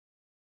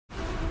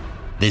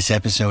This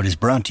episode is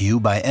brought to you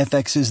by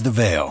FX's The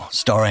Veil,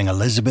 starring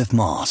Elizabeth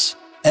Moss.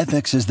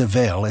 FX's The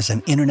Veil is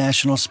an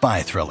international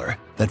spy thriller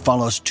that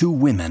follows two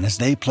women as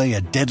they play a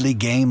deadly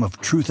game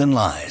of truth and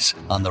lies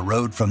on the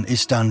road from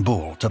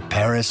Istanbul to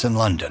Paris and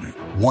London.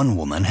 One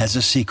woman has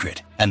a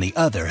secret, and the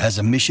other has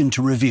a mission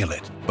to reveal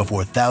it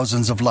before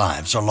thousands of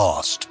lives are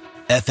lost.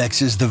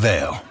 FX's The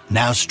Veil,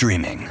 now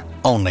streaming,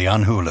 only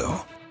on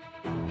Hulu.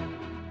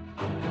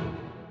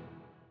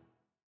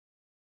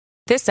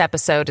 This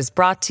episode is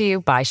brought to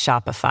you by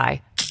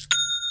Shopify.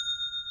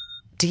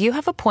 Do you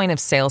have a point of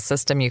sale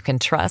system you can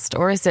trust,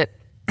 or is it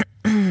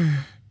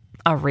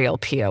a real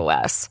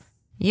POS?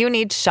 You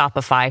need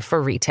Shopify for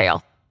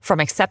retail. From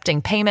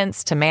accepting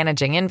payments to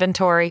managing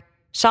inventory,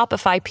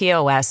 Shopify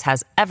POS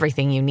has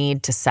everything you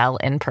need to sell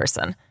in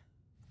person.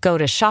 Go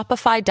to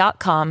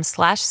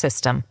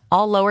shopify.com/system,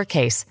 all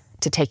lowercase,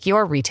 to take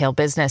your retail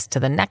business to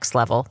the next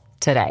level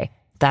today.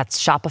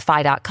 That's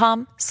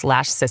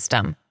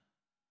shopify.com/system.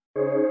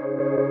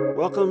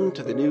 Welcome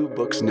to the New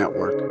Books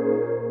Network.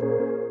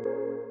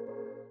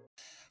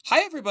 Hi,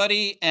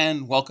 everybody,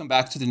 and welcome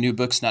back to the New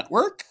Books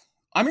Network.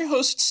 I'm your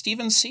host,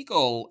 Steven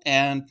Seagal,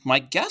 and my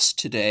guest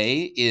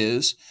today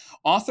is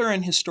author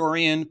and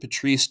historian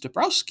Patrice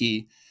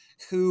Dabrowski,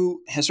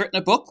 who has written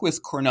a book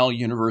with Cornell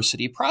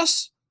University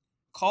Press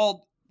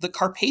called The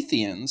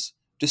Carpathians,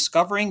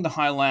 Discovering the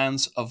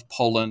Highlands of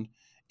Poland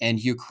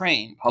and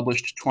Ukraine,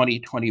 published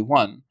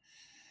 2021.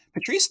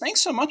 Patrice,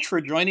 thanks so much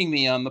for joining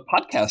me on the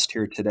podcast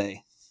here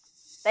today.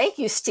 Thank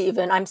you,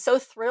 Stephen. I'm so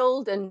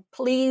thrilled and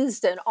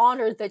pleased and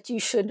honored that you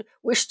should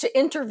wish to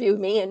interview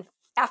me. And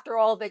after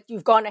all, that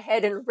you've gone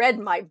ahead and read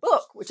my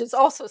book, which is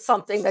also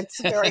something that's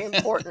very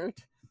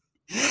important.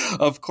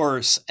 Of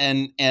course.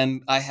 And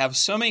I have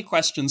so many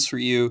questions for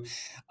you.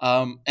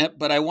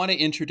 But I want to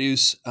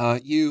introduce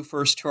you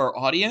first to our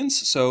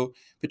audience. So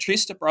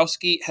Patrice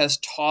Dabrowski has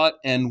taught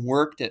and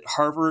worked at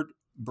Harvard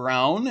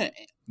Brown,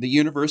 the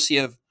University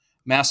of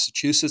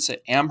Massachusetts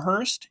at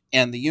Amherst,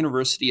 and the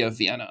University of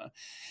Vienna.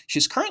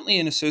 She's currently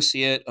an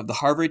associate of the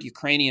Harvard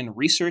Ukrainian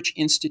Research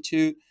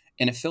Institute,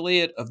 an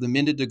affiliate of the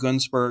Minda de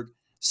Gunsberg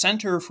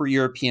Center for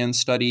European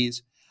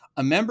Studies,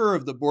 a member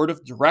of the board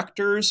of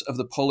directors of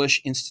the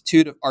Polish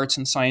Institute of Arts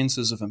and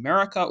Sciences of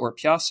America, or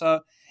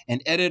PIASA,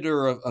 and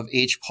editor of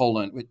Age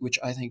Poland, which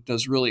I think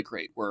does really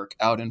great work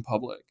out in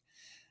public.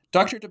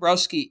 Dr.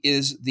 Dabrowski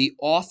is the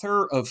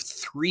author of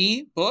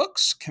 3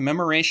 books: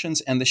 Commemorations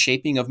and the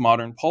Shaping of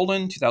Modern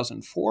Poland,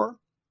 2004,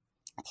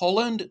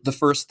 Poland, The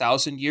First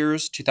 1,000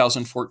 Years,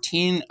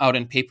 2014, out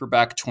in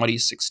paperback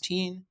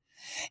 2016.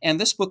 And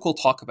this book we'll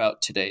talk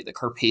about today, The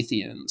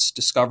Carpathians,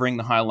 Discovering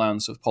the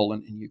Highlands of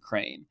Poland and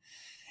Ukraine.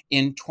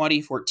 In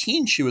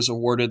 2014, she was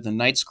awarded the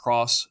Knight's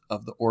Cross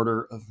of the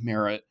Order of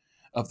Merit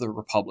of the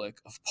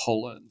Republic of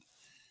Poland.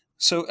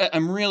 So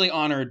I'm really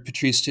honored,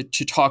 Patrice, to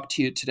talk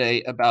to you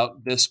today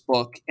about this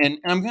book. And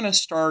I'm going to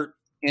start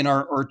in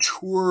our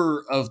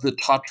tour of the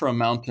Tatra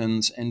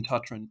Mountains and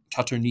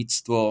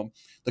Tatrnictwo,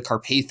 the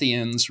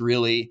Carpathians,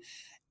 really,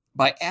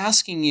 by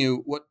asking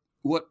you what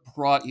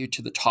brought you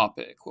to the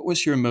topic. What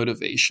was your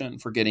motivation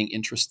for getting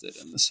interested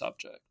in the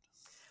subject?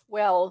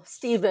 Well,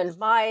 Stephen,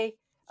 my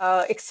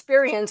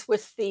experience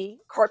with the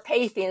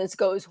Carpathians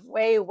goes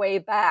way, way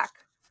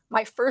back.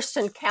 My first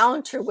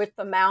encounter with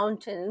the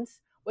mountains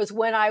was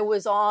when I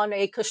was on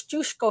a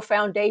Kosciuszko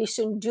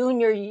Foundation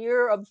junior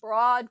year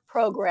abroad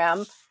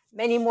program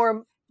many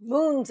more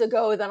moons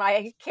ago than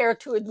I care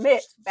to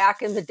admit,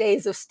 back in the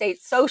days of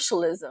state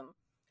socialism.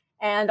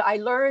 And I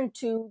learned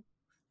to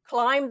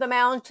climb the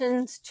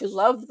mountains, to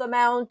love the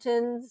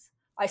mountains.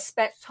 I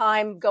spent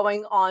time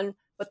going on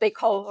what they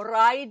call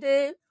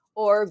Rajdy,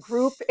 or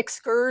group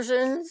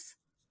excursions.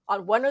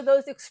 On one of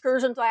those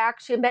excursions, I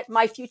actually met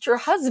my future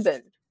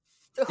husband,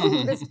 to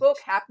whom this book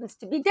happens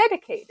to be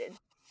dedicated.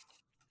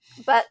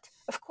 But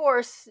of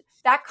course,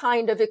 that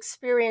kind of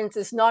experience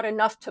is not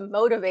enough to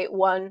motivate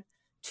one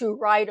to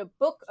write a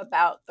book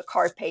about the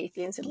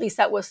Carpathians. At least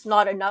that was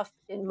not enough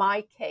in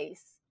my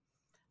case.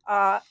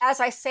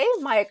 As I say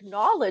in my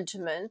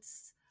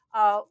acknowledgments,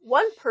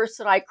 one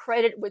person I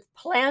credit with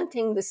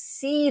planting the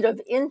seed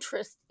of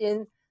interest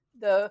in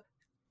the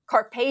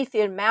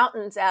Carpathian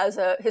Mountains as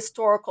a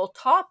historical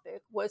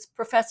topic was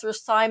Professor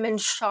Simon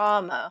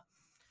Schama.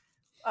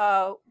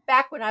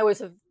 Back when I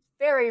was a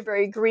very,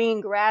 very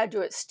green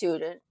graduate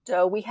student,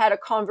 we had a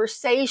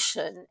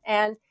conversation,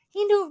 and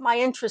he knew of my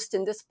interest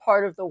in this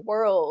part of the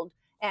world.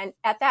 And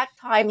at that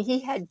time,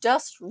 he had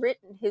just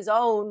written his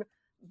own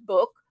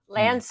book,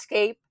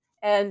 Landscape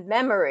and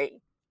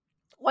Memory.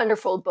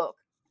 Wonderful book.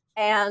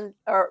 And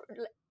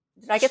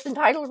did I get the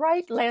title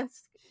right?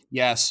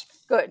 Yes.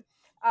 Good.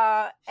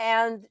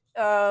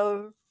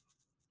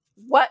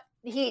 What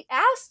he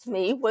asked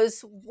me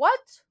was,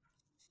 what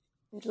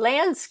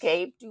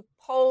landscape do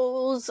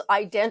Poles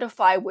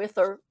identify with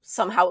or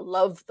somehow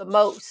love the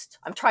most?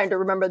 I'm trying to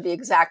remember the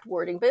exact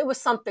wording, but it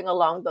was something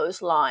along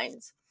those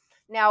lines.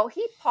 Now,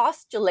 he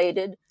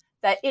postulated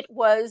that it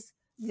was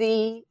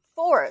the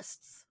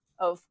forests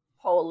of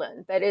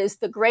Poland, that is,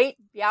 the great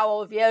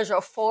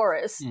Białowieża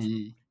forest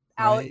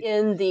out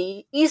in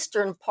the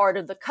eastern part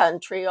of the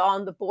country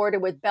on the border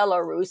with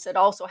Belarus. It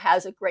also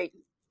has a great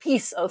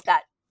piece of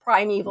that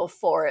primeval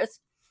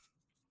forest.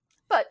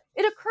 But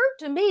it occurred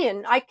to me,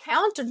 and I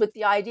countered with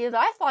the idea that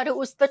I thought it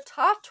was the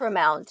Tatra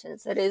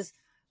Mountains, that is,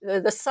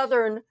 the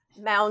southern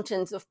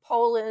mountains of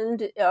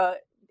Poland,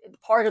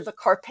 part of the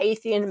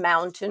Carpathian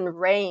mountain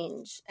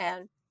range.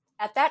 And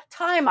at that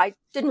time, I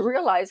didn't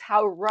realize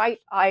how right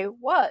I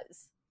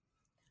was.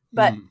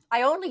 But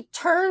I only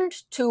turned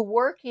to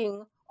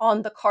working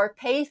on the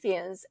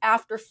Carpathians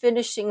after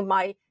finishing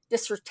my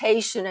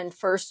dissertation and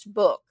first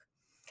book.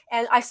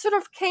 And I sort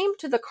of came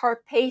to the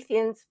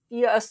Carpathians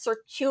via a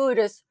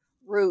circuitous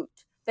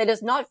route that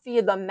is not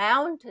via the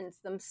mountains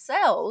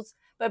themselves,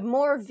 but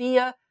more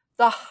via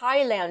the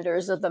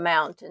highlanders of the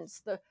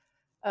mountains, the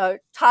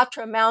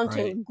Tatra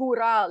mountain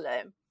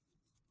Gurale.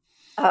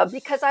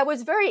 Because I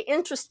was very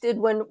interested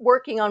when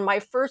working on my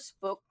first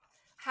book,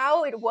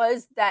 how it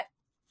was that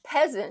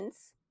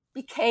peasants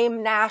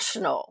became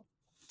national.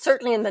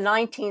 Certainly in the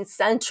 19th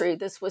century,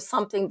 this was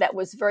something that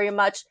was very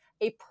much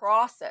a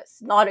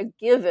process, not a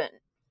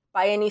given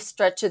by any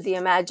stretch of the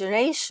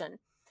imagination.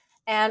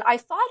 And I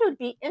thought it would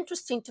be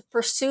interesting to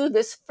pursue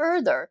this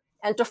further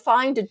and to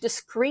find a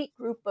discrete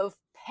group of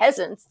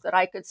peasants that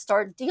I could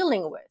start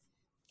dealing with.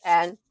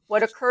 And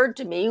what occurred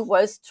to me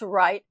was to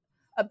write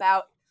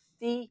about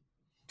the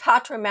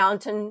Tatra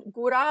mountain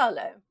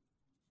Gurale.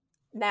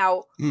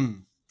 Now,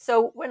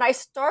 so when I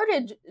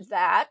started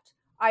that,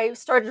 I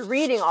started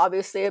reading,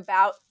 obviously,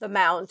 about the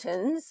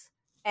mountains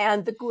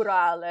and the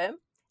Gurale,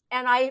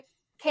 and I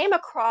came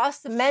across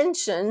the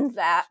mention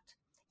that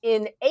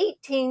in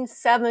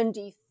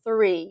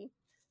 1873,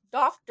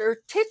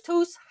 Dr.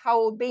 Tytus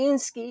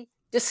Hałabinski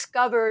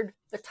discovered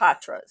the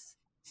Tatras.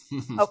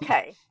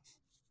 Okay.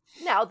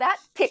 Now, that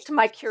piqued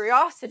my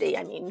curiosity.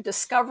 I mean,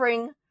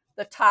 discovering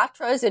the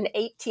Tatras in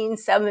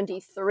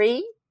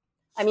 1873.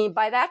 I mean,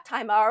 by that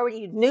time, I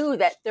already knew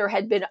that there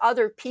had been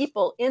other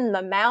people in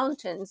the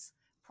mountains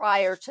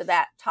prior to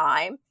that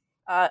time.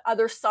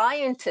 Other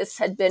scientists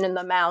had been in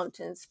the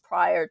mountains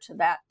prior to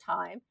that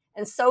time,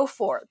 and so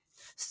forth.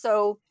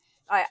 So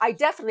I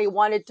definitely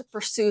wanted to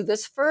pursue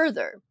this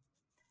further.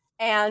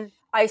 And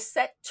I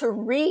set to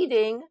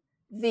reading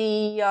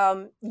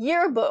the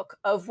yearbook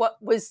of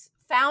what was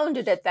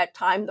founded at that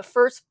time, the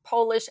first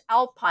Polish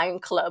Alpine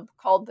Club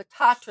called the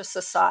Tatra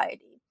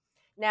Society.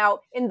 Now,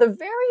 in the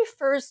very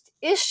first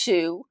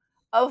issue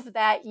of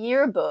that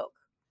yearbook,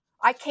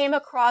 I came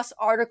across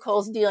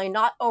articles dealing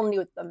not only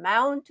with the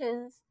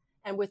mountains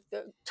and with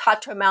the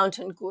Tatra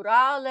mountain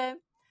Gurale,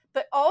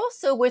 but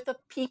also with a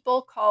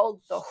people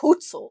called the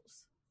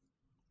Hutsuls.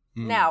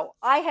 Now,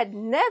 I had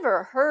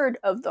never heard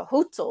of the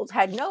Hutsuls,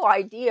 had no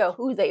idea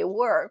who they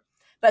were,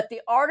 but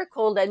the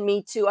article led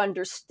me to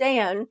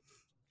understand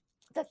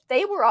that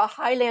they were a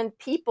highland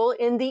people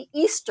in the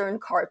Eastern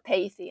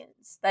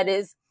Carpathians. That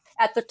is,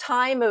 at the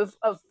time of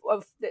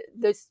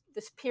this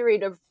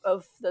period of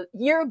the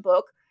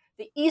yearbook,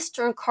 the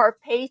Eastern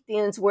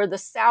Carpathians were the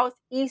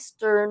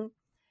southeastern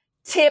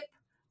tip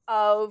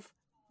of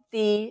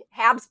the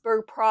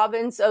Habsburg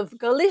province of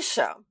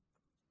Galicia.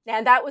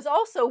 And that was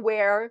also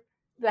where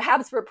the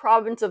Habsburg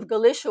province of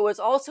Galicia was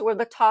also where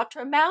the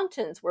Tatra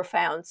Mountains were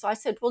found. So I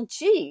said, well,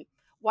 gee,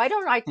 why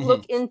don't I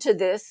look into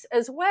this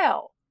as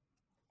well?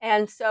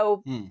 And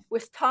so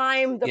with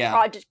time, the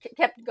project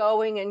kept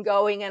going,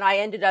 and I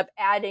ended up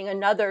adding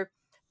another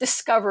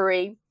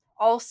discovery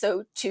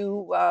also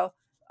to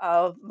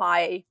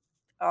my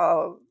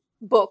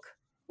book,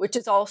 which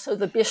is also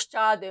the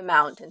Bieszczady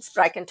Mountains.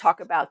 But I can talk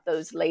about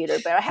those later.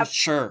 But I have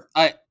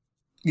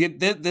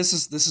this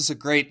is a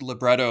great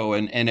libretto,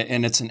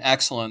 and it's an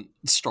excellent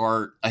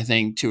start, I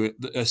think, to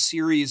a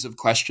series of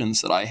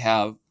questions that I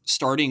have,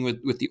 starting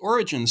with the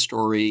origin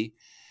story,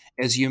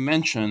 as you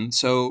mentioned.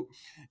 So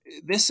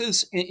this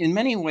is in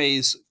many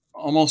ways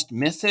almost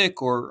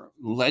mythic or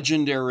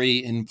legendary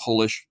in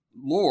Polish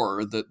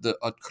lore, the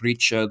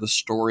odkrycie, the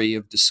story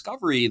of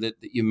discovery that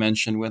you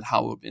mentioned with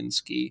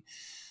Hałabinski.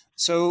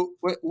 So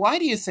why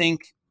do you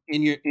think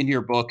in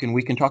your book, and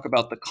we can talk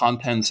about the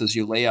contents as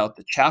you lay out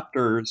the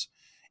chapters,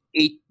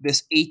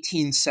 this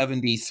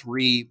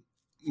 1873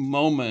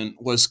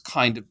 moment was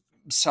kind of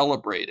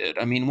celebrated?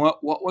 I mean,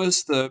 what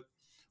was the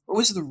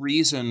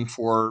reason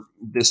for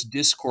this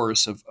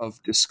discourse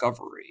of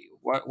discovery?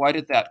 Why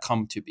did that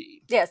come to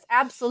be? Yes,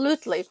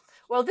 absolutely.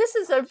 Well, this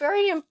is a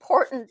very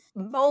important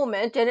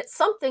moment, and it's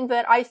something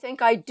that I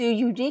think I do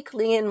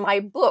uniquely in my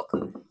book,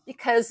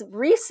 because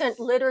recent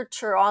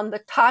literature on the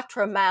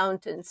Tatra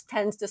Mountains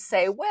tends to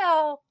say,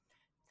 well,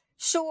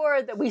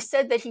 sure, that we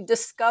said that he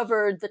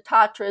discovered the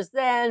Tatras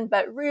then,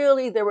 but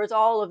really there was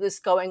all of this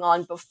going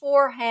on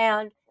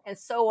beforehand, and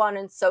so on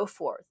and so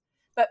forth.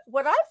 But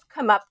what I've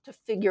come up to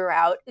figure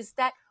out is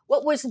that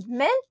what was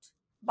meant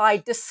by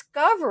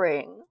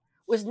discovering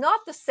was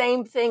not the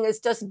same thing as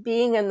just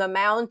being in the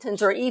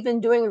mountains or even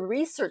doing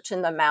research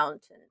in the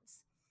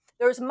mountains.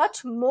 There's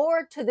much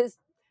more to this,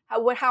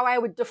 how I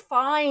would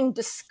define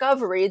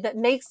discovery, that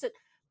makes it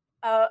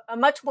a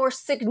much more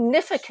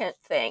significant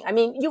thing. I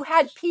mean, you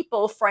had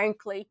people,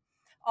 frankly,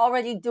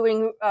 already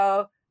doing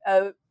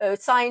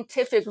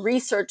scientific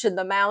research in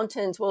the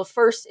mountains, well,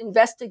 first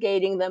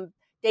investigating them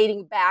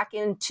dating back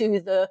into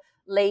the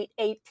late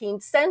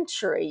 18th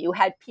century. You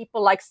had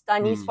people like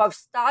Stanisław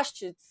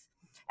Staszic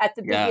at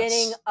the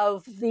beginning Yes.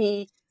 of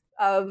the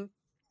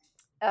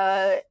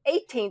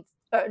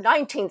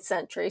 19th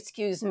century,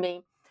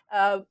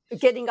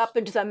 getting up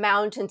into the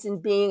mountains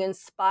and being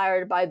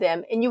inspired by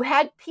them. And you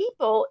had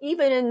people,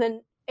 even in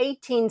the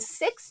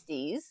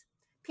 1860s,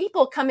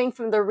 people coming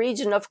from the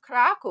region of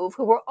Kraków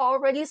who were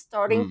already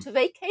starting to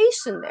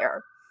vacation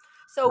there.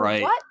 So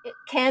Right. what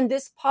can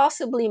this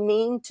possibly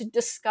mean to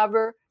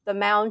discover the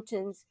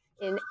mountains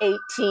in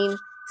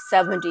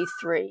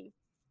 1873?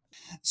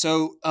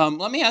 So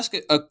let me ask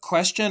a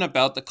question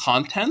about the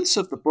contents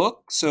of the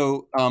book.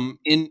 So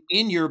in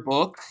your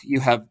book, you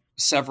have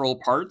several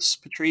parts,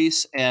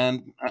 Patrice,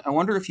 and I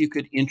wonder if you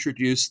could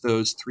introduce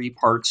those 3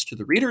 parts to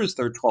the readers.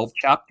 There are 12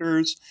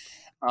 chapters.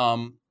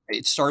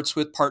 It starts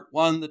with part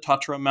 1, the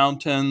Tatra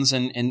Mountains,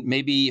 and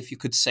maybe if you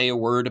could say a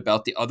word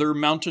about the other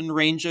mountain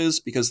ranges,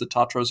 because the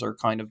Tatras are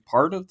kind of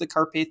part of the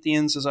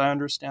Carpathians, as I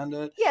understand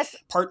it. Yes.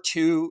 Part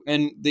 2,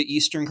 and the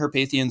Eastern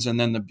Carpathians, and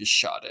then the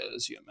Bieszczady,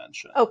 as you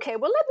mentioned. Okay,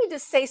 well, let me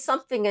just say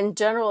something in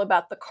general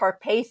about the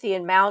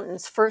Carpathian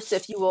Mountains first,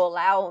 if you will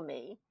allow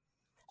me.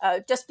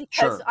 Just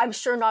because Sure. I'm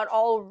sure not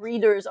all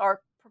readers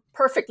are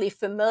perfectly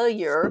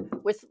familiar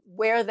with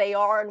where they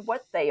are and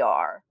what they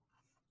are.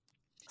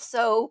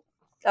 So,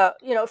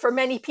 for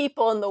many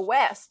people in the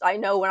West, I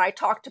know when I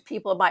talk to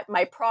people about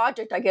my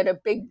project, I get a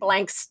big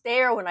blank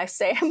stare when I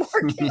say I'm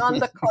working on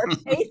the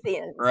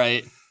Carpathians.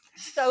 Right.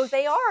 So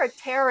they are a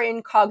terra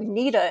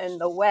incognita in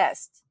the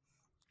West.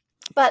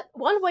 But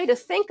one way to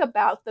think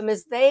about them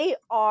is they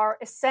are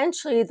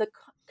essentially the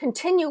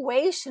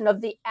continuation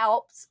of the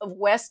Alps of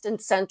West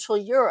and Central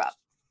Europe.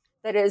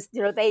 That is,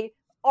 they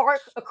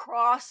arc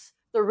across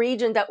the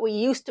region that we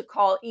used to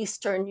call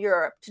Eastern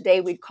Europe. Today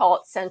we'd call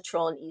it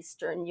Central and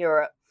Eastern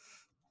Europe.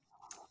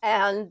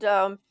 And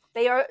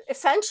they are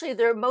essentially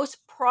their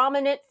most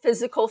prominent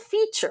physical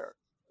feature.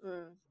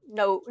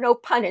 No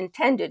pun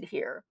intended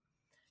here.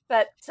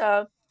 But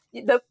the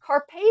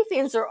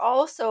Carpathians are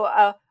also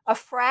a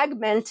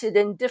fragmented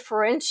and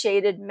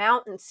differentiated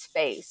mountain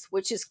space,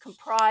 which is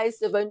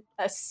comprised of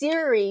a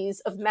series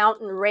of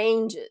mountain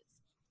ranges.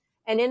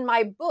 And in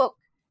my book,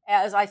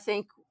 as I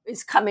think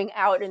is coming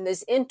out in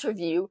this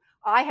interview,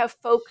 I have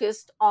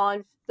focused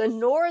on the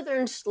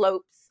northern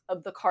slopes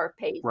of the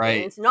Carpathians,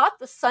 Right. not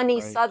the sunny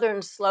Right.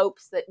 southern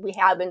slopes that we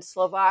have in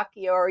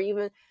Slovakia, or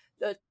even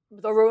the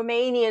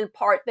Romanian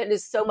part that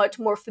is so much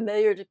more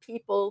familiar to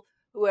people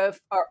who have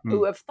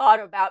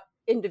thought about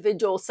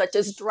individuals such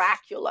as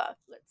Dracula,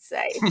 let's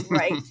say,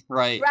 right?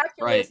 Right.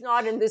 Dracula Right. is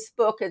not in this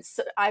book.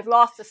 I've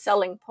lost a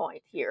selling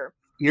point here.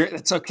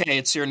 It's okay.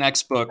 It's your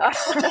next book.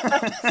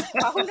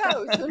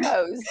 Who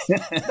knows?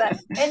 But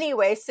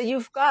anyway, so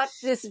you've got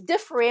this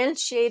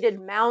differentiated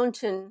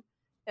mountain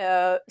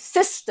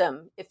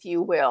system, if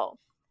you will.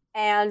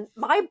 And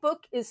my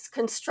book is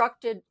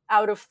constructed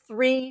out of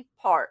 3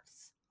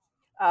 parts.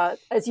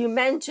 As you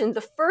mentioned,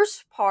 the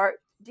first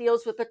part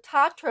deals with the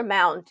Tatra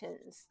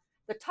Mountains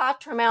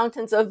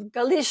of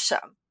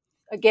Galicia,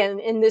 again,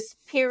 in this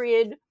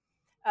period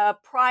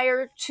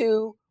prior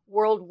to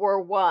World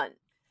War I.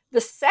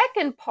 The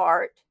second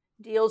part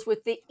deals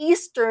with the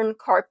Eastern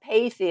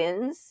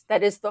Carpathians,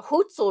 that is the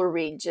Hutsul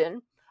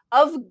region,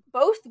 of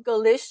both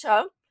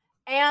Galicia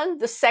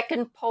and the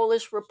Second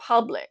Polish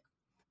Republic,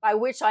 by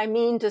which I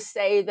mean to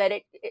say that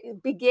it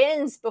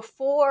begins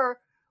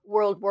before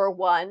World War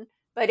I,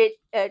 but it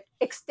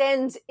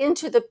extends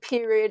into the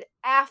period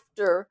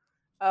after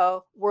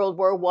World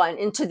War I,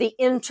 into the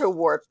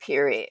interwar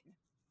period.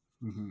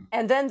 Mm-hmm.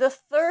 And then the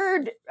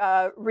third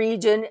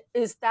region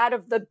is that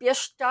of the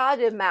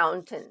Bieszczady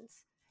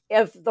Mountains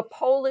of the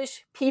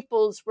Polish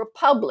People's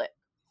Republic,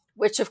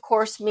 which of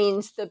course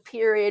means the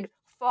period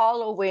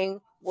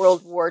following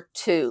World War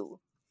II.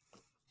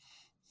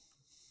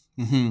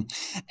 Mm-hmm.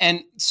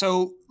 And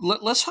so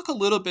let's talk a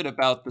little bit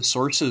about the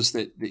sources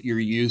that you're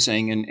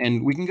using,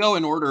 and we can go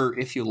in order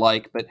if you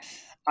like, but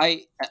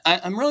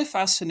I'm really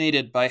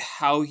fascinated by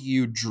how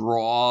you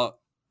draw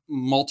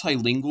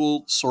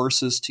multilingual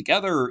sources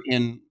together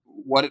in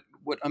what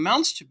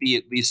amounts to be,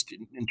 at least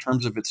in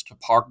terms of its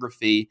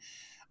topography,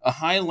 a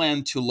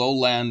highland to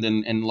lowland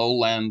and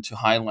lowland to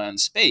highland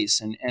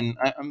space. And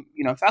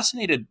I'm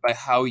fascinated by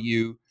how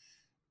you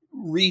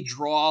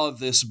redraw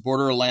this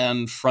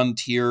borderland,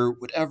 frontier,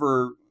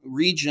 whatever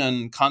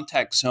region,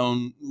 contact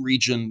zone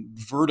region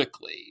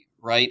vertically,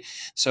 right?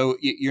 So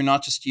you're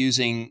not just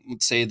using,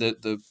 let's say,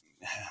 the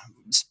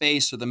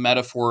space or the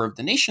metaphor of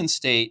the nation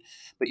state,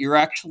 but you're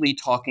actually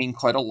talking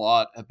quite a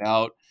lot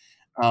about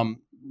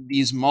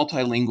these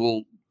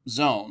multilingual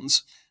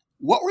zones.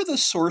 What were the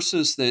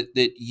sources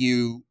that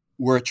you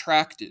were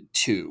attracted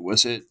to?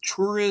 Was it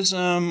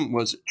tourism?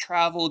 Was it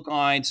travel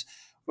guides?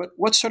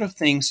 What sort of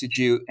things did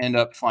you end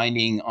up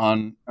finding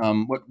on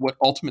what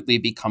ultimately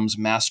becomes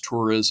mass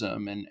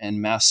tourism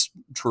and mass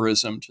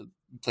tourism to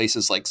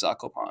places like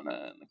Zakopane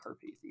and the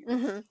Carpathians?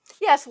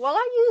 Yes, well,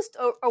 I used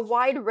a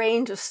wide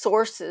range of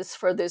sources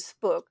for this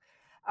book.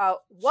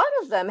 One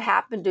of them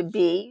happened to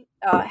be,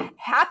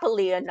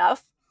 happily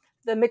enough,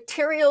 the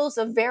materials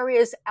of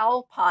various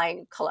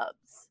alpine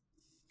clubs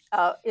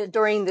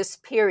during this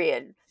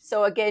period.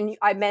 So again,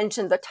 I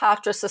mentioned the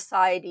Tatra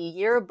Society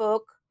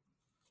yearbook.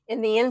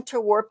 In the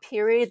interwar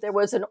period, there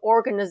was an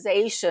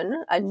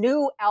organization, a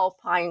new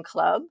alpine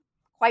club,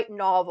 quite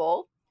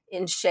novel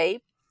in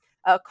shape,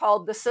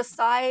 called the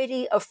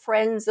Society of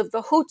Friends of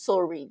the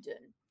Hutsul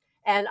region.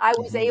 And I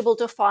was able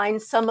to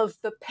find some of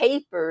the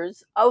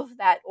papers of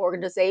that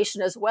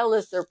organization as well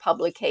as their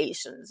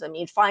publications. I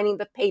mean, finding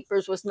the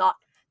papers was not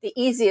the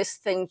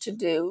easiest thing to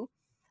do.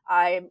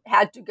 I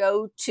had to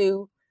go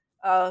to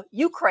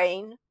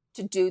Ukraine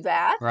to do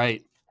that.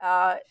 Right.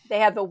 They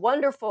have a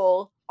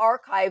wonderful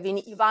archive in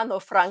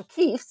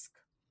Ivano-Frankivsk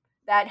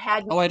that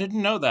had. Oh, I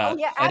didn't know that. Oh,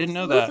 yeah, I didn't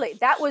know that. absolutely.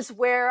 That was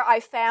where I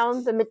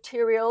found the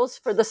materials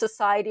for the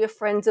Society of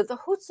Friends of the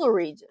Hutsul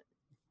region.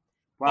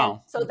 Wow. And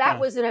so that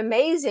was an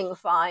amazing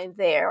find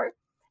there.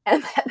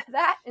 And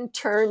that in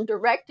turn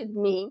directed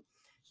me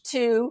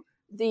to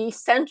the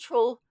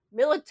Central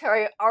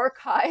Military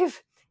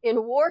Archive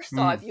in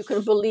Warsaw, if you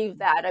can believe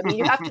that. I mean,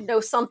 you have to know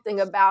something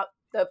about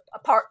the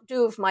part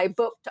 2 of my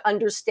book to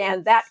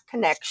understand that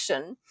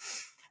connection.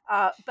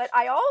 But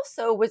I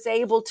also was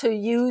able to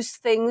use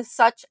things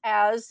such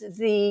as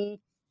the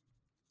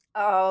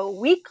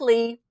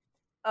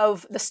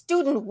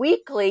student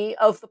weekly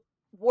of the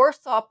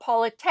Warsaw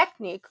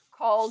Polytechnic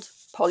called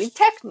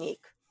Polytechnic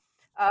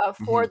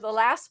for the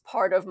last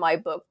part of my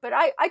book. But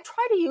I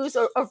try to use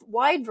a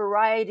wide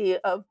variety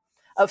of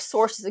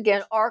sources,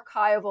 again,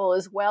 archival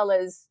as well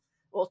as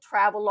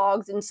travel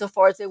logs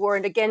insofar as they were.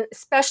 And again,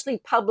 especially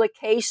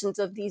publications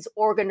of these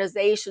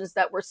organizations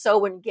that were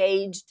so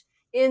engaged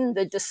in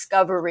the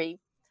discovery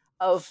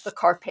of the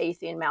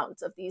Carpathian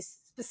Mountains, of these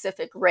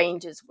specific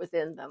ranges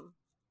within them.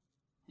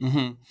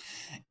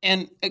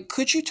 And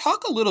could you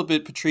talk a little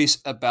bit, Patrice,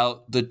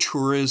 about the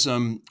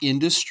tourism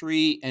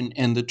industry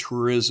and the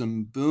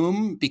tourism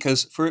boom?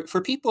 Because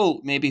for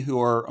people maybe who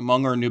are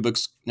among our New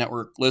Books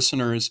Network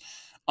listeners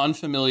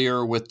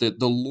unfamiliar with the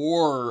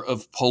lore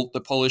of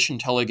the Polish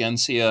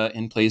intelligentsia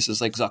in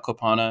places like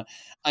Zakopane,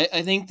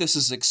 I think this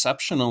is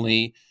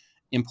exceptionally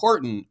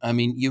important. I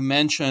mean, you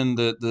mentioned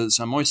the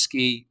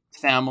Zamoyski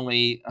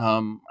family.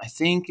 I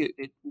think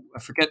I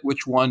forget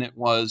which one it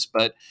was,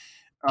 but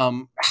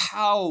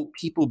how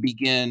people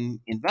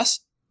begin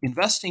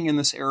investing in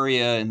this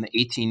area in the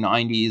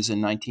 1890s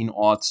and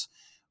 1900s.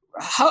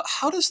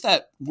 How does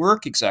that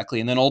work exactly?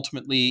 And then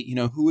ultimately,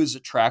 who is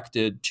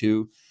attracted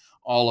to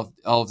all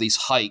of these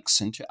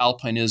hikes and to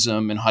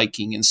alpinism and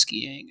hiking and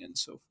skiing and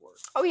so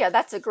forth? Oh, yeah,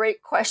 that's a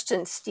great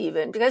question,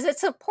 Stephen, because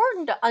it's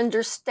important to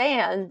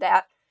understand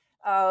that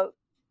when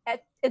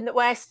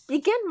I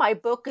begin my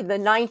book in the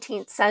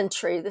 19th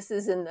century, this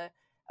is in the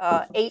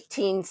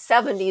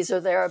 1870s or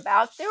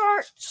thereabouts, there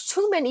aren't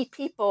too many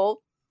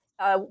people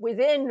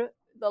within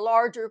the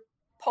larger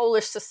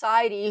Polish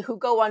society who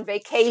go on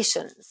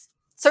vacations,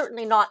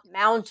 certainly not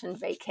mountain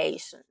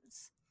vacations.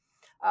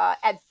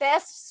 At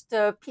best,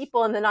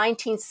 people in the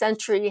 19th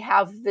century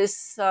have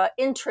this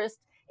interest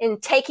in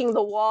taking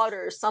the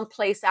water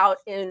someplace out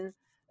in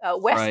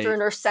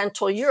Western or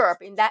Central Europe.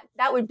 And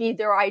that would be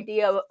their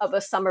idea of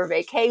a summer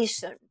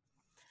vacation.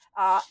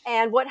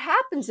 And what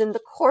happens in the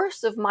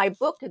course of my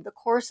book, in the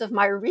course of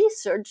my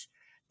research,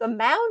 the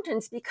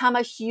mountains become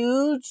a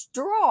huge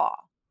draw.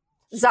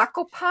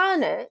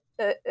 Zakopane,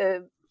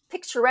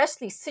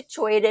 picturesquely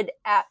situated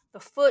at the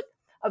foot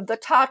of the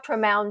Tatra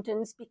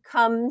Mountains,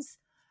 becomes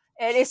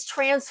and is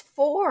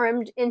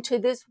transformed into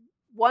this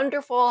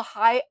wonderful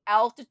high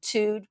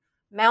altitude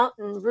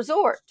mountain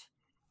resort,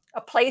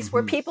 a place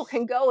where people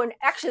can go, and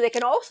actually they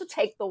can also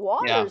take the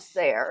waters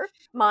there,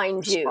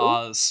 mind you.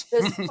 Spas.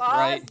 The spas,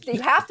 right.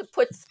 You have to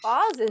put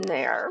spas in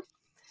there,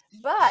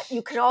 but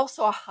you can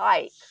also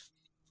hike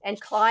and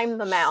climb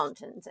the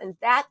mountains, and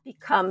that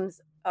becomes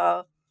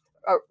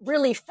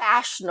really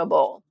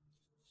fashionable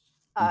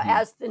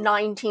as the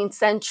 19th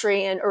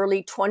century and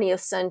early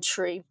 20th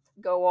century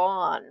go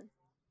on.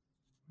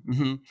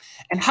 And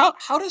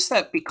how does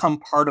that become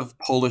part of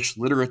Polish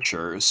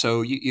literature?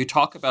 So you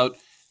talk about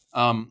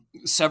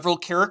several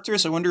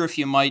characters. I wonder if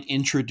you might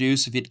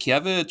introduce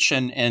Witkiewicz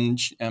and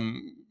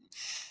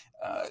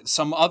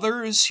some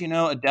others.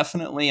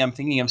 Definitely, I'm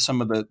thinking of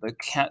some of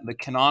the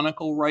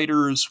canonical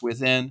writers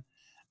within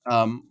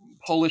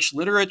Polish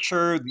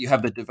literature. You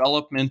have the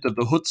development of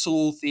the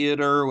Hutsul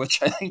Theater,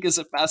 which I think is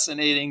a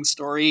fascinating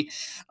story.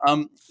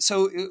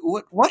 So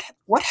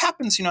what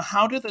happens?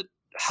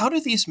 How do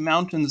these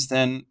mountains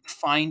then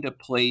find a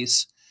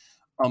place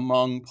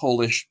among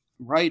Polish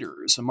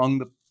writers, among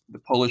the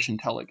Polish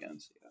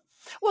intelligentsia?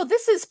 Well,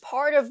 this is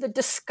part of the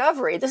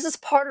discovery. This is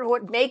part of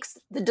what makes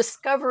the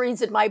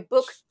discoveries in my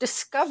book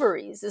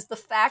discoveries, is the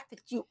fact that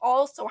you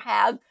also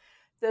have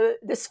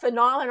this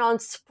phenomenon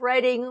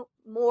spreading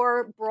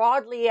more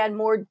broadly and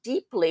more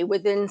deeply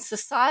within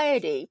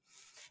society.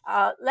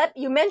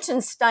 You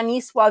mentioned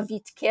Stanisław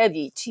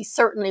Witkiewicz. He's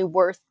certainly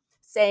worth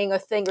saying a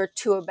thing or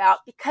two about,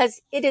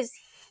 because it is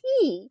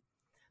he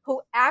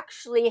who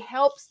actually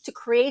helps to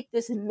create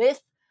this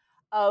myth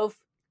of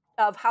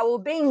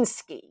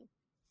Haubiński.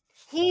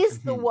 He's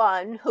the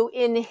one who,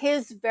 in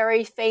his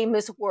very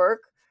famous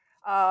work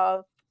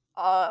uh,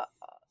 uh,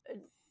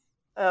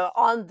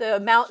 on the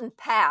mountain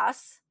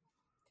pass,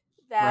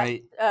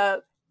 that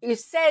it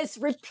says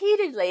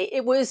repeatedly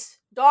it was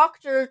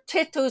Dr.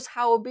 Titus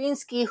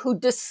Haubiński who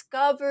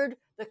discovered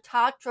the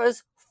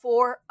Tatras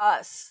for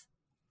us.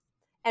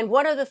 And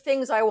one of the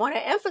things I want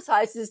to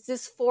emphasize is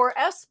this for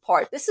us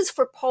part. This is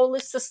for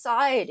Polish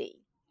society.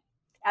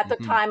 At the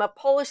time, a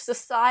Polish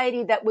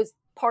society that was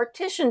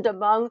partitioned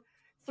among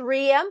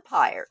 3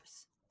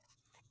 empires.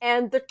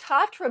 And the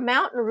Tatra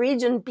mountain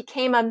region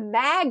became a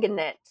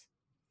magnet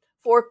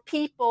for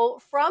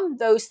people from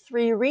those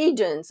 3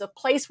 regions, a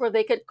place where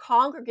they could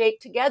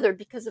congregate together,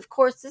 because, of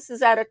course, this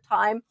is at a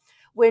time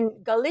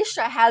when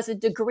Galicia has a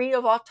degree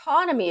of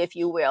autonomy, if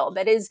you will.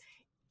 That is,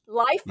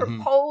 life for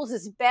Poles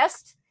is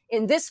best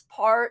in this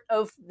part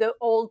of the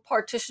old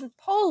partitioned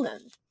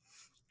Poland.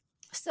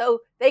 So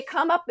they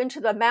come up into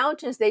the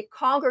mountains, they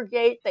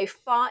congregate, they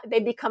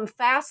become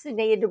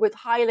fascinated with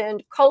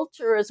highland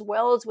culture as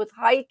well as with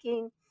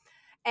hiking.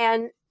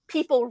 And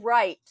people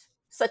write,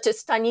 such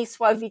as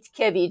Stanisław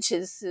Witkiewicz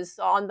is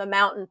On the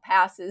Mountain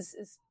Passes,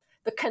 is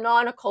the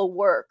canonical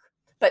work.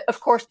 But of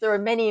course, there are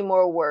many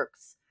more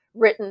works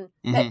written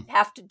that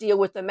have to deal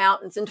with the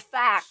mountains. In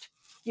fact,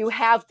 you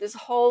have this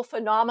whole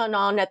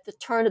phenomenon at the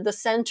turn of the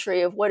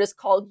century of what is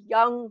called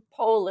Young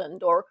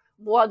Poland or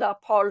Młoda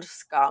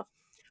Polska,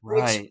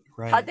 which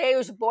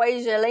Tadeusz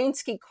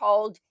Boy-Zieleński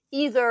called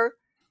either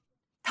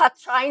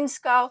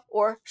Tatrańska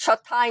or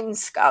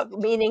Szatańska,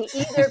 meaning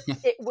either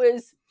it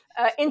was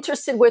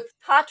interested with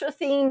Tatra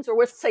themes or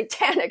with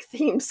satanic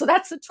themes. So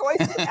that's the choice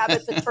you have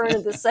at the turn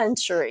of the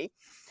century.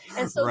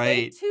 And so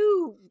they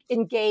too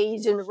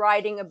engage in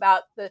writing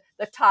about the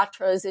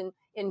Tatras and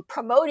in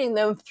promoting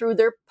them through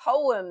their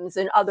poems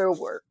and other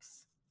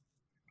works.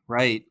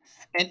 Right.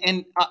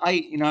 And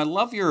I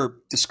love your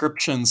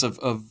descriptions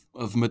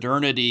of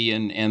modernity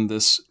and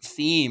this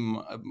theme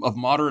of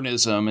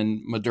modernism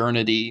and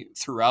modernity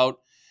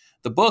throughout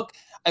the book.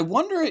 I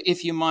wonder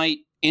if you might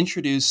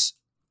introduce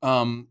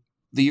the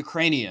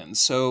Ukrainians.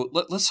 So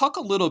let's talk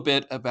a little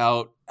bit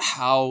about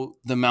how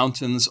the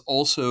mountains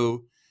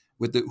also,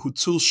 with the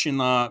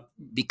Hutzulshina,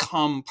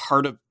 become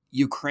part of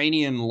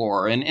Ukrainian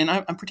lore. And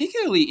I'm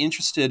particularly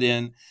interested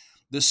in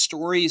the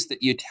stories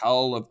that you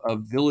tell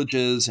of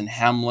villages and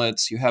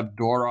hamlets. You have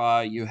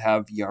Dora, you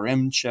have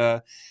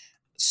Yaremcha.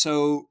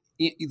 So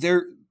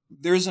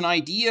there's an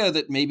idea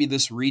that maybe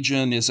this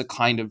region is a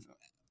kind of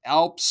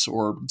Alps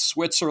or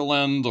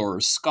Switzerland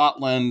or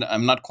Scotland.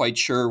 I'm not quite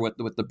sure what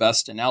the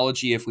best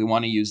analogy, if we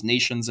want to use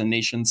nations and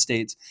nation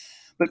states.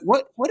 But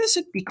what does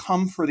it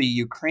become for the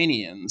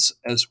Ukrainians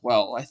as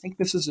well? I think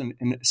this is an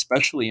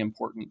especially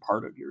important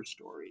part of your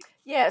story.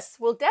 Yes,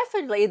 well,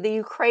 definitely the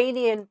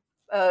Ukrainian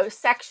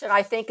section,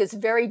 I think, is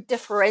very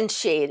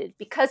differentiated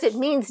because it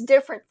means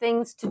different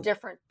things to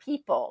different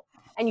people.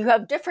 And you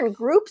have different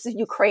groups of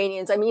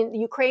Ukrainians. I mean, the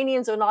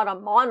Ukrainians are not a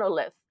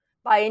monolith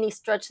by any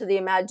stretch of the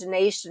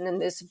imagination in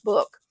this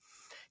book.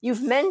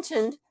 You've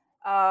mentioned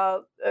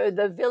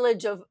the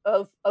village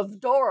of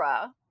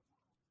Dora,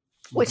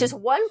 which is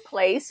one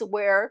place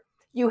where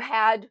you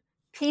had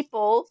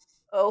people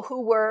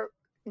who were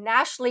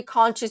nationally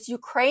conscious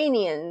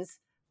Ukrainians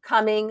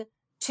coming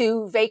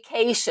to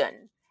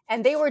vacation.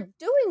 And they were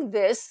doing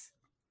this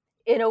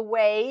in a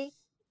way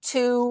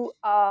to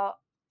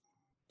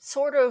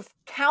sort of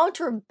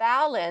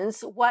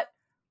counterbalance what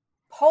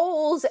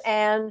Poles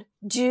and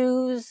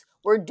Jews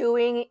were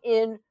doing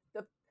in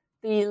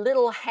the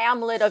little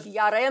hamlet of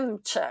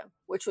Yaremcha,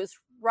 which was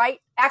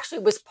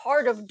was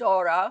part of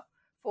Dora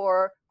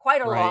for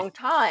quite a long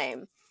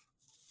time.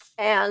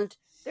 And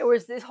there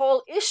was this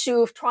whole issue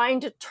of trying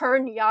to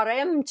turn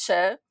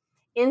Yaremcha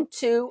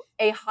into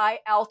a high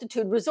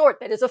altitude resort,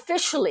 that is,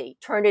 officially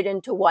turn it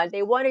into one.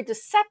 They wanted to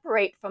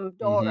separate from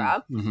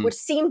Dora, which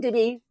seemed to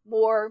be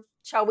more,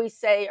 shall we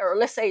say, or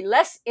let's say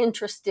less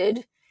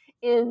interested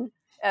in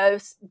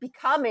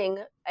becoming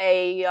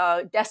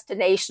a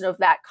destination of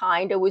that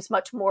kind. It was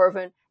much more of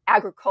an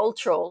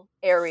agricultural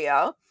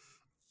area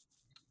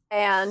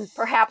and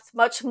perhaps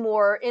much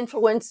more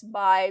influenced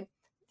by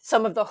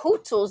some of the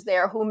Hutsuls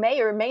there who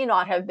may or may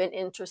not have been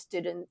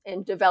interested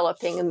in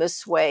developing in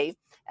this way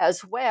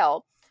as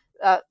well.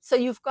 So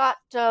you've got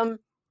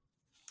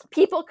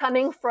people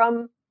coming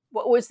from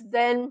what was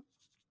then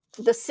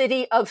the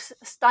city of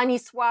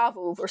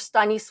Stanisławów or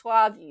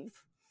Stanisławiv,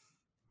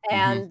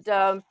 and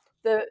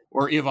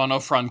or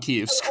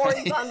Ivano-Frankivsk. Or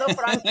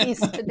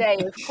Ivano-Frankivsk today,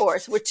 of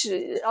course, which,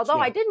 although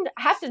I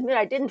have to admit,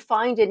 I didn't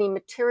find any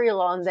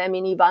material on them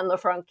in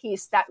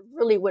Ivano-Frankivsk. That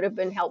really would have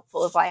been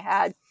helpful if I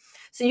had.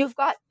 So you've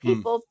got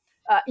people,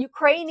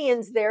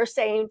 Ukrainians there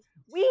saying,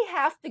 we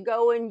have to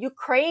go and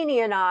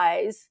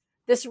Ukrainianize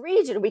this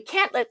region. We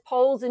can't let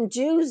Poles and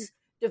Jews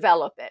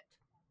develop it.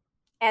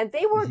 And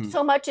they weren't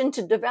so much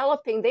into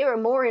developing, they were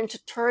more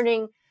into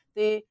turning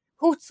the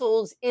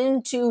Hutsuls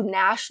into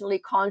nationally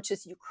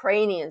conscious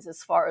Ukrainians,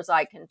 as far as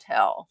I can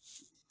tell.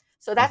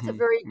 So that's a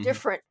very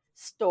different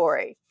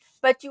story.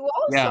 But you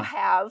also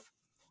have,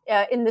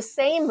 in the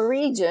same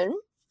region,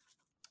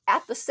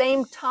 at the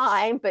same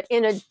time, but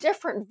in a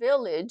different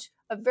village,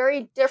 a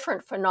very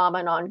different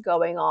phenomenon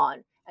going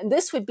on. And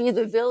this would be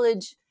the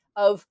village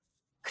of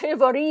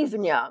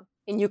Kryvorivnya,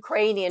 in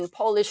Ukrainian,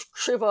 Polish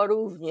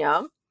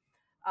Kryvorivnya,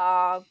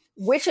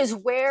 which is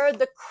where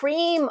the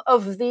cream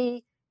of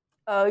the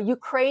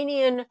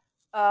Ukrainian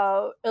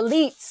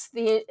elites,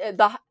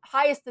 the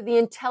highest of the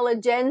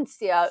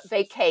intelligentsia,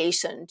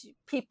 vacationed.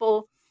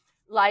 People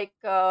like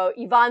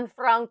Ivan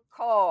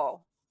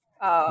Franko,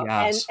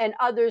 and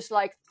others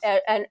like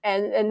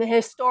and the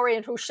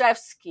historian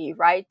Hrushevsky,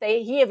 right?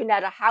 He even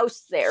had a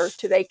house there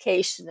to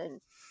vacation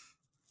in.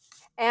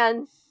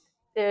 And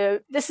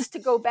this is to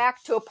go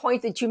back to a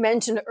point that you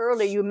mentioned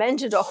earlier. You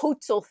mentioned a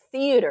Hutsul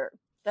theater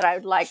that I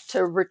would like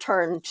to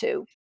return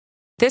to.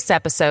 This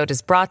episode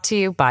is brought to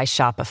you by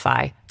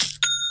Shopify.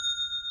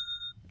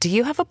 Do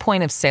you have a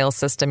point of sale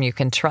system you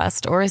can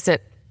trust, or is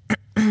it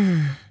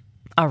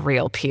a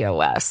real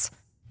POS?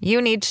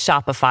 You need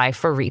Shopify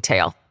for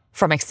retail.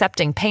 From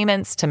accepting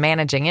payments to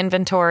managing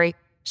inventory,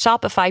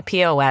 Shopify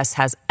POS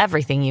has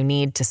everything you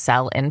need to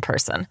sell in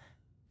person.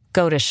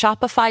 Go to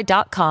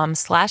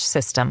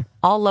shopify.com/system,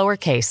 all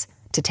lowercase,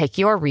 to take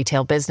your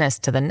retail business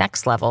to the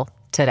next level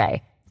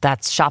today.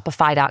 That's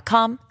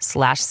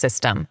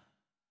shopify.com/system.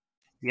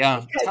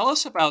 Yeah. Tell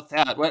us about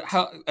that.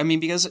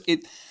 Because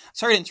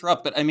sorry to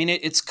interrupt, but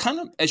it's kind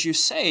of, as you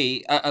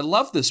say, I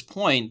love this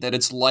point that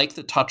it's like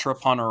the Tatra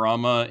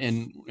Panorama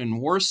in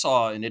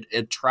Warsaw, and it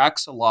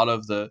attracts a lot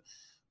of the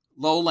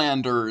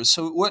lowlanders.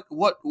 So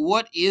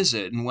what is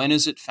it, and when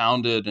is it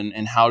founded,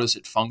 and how does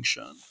it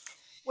function?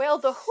 Well,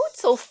 the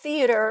Hutsul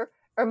Theater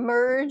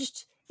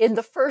emerged in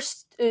the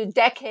first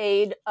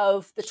decade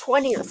of the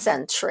 20th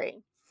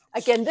century.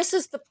 Again, this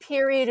is the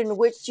period in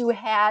which you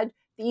had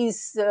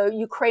these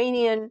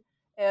Ukrainian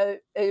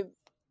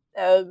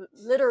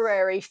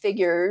literary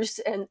figures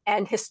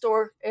and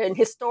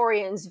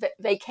historians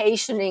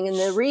vacationing in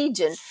the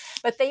region.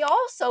 But they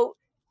also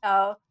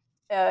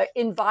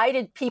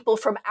invited people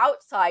from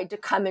outside to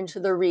come into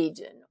the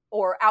region,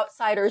 or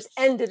outsiders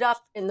ended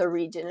up in the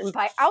region. And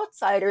by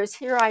outsiders,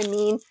 here I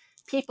mean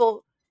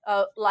people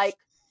like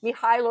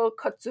Mikhailo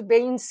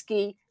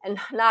Kotzubensky and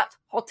Hnat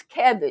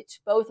Hotkevich,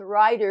 both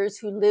writers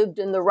who lived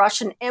in the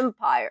Russian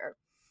Empire.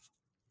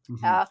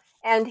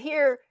 And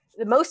here,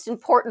 the most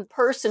important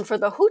person for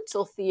the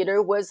Hutsul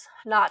Theater was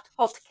Hnat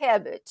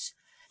Hotkevich,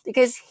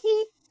 because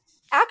he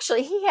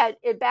had,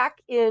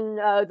 back in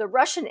the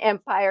Russian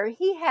Empire,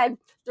 he had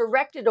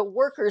directed a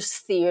workers'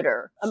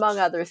 theater, among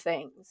other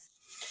things.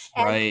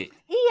 And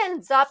he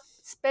ends up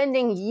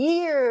spending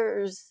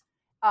years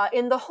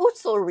in the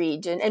Hutsul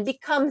region and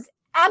becomes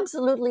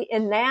absolutely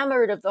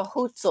enamored of the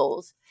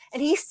Hutsuls.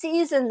 And he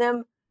sees in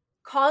them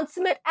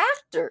consummate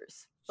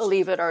actors,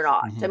 believe it or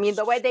not. I mean,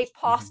 the way they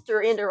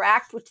posture,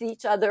 interact with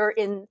each other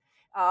in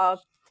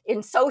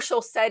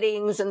social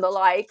settings and the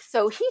like.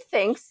 So he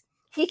thinks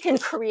he can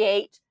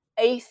create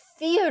a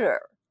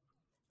theater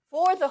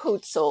for the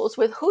Hutsuls,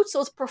 with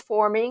Hutsuls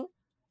performing,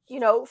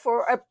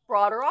 for a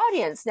broader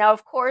audience. Now,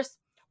 of course,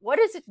 what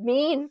does it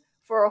mean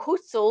for a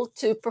Hutsul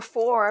to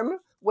perform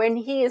when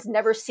he has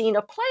never seen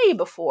a play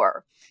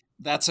before?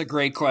 That's a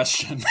great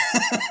question.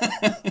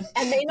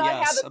 And may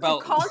not have a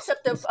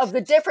concept of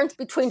the difference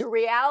between the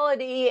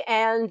reality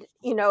and,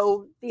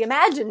 the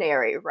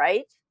imaginary,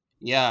 right?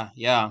 Yeah.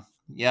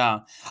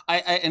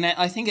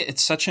 I think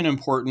it's such an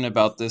important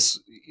about this,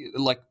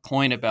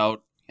 point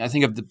about, I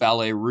think of the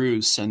Ballet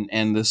Russe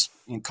and this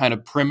kind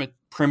of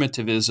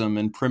primitivism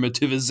and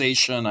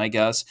primitivization, I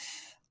guess,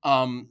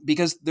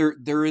 because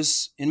there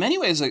is in many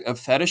ways a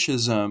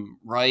fetishism,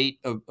 right,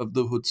 of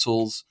the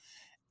Hutsuls.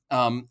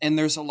 And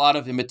there's a lot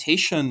of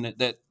imitation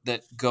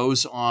that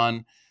goes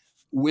on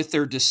with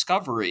their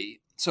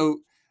discovery.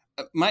 So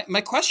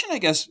my question, I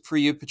guess, for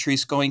you,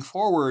 Patrice, going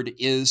forward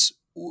is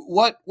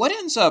what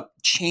ends up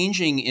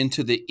changing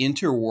into the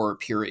interwar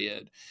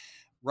period,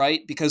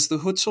 right? Because the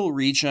Hutsul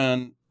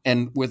region,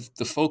 and with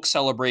the folk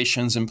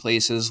celebrations in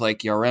places like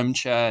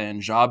Yaremche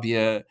and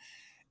Żabie,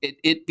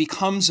 it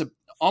becomes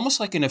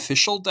almost like an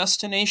official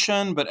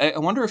destination. But I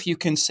wonder if you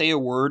can say a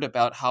word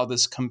about how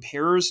this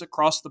compares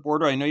across the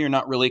border. I know you're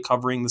not really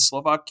covering the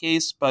Slovak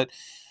case, but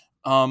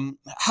how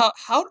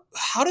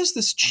does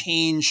this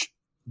change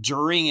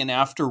during and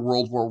after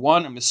World War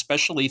I? I'm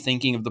especially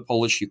thinking of the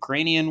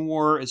Polish-Ukrainian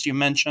War, as you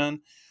mentioned.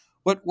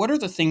 What are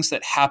the things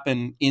that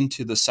happen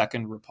into the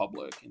Second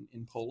Republic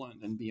in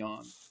Poland and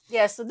beyond?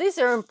 Yeah, so these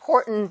are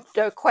important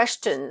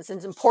questions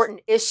and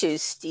important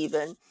issues,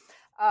 Stephen.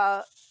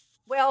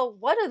 Well,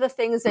 one of the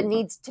things that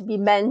needs to be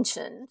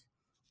mentioned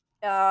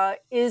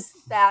is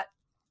that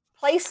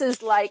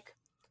places like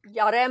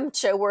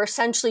Yaremche were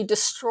essentially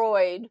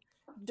destroyed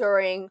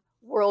during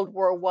World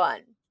War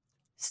I.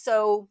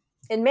 So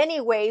in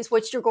many ways,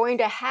 what you're going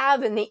to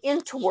have in the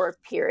interwar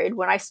period,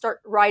 when I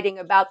start writing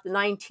about the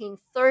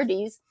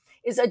 1930s,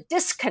 is a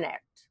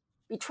disconnect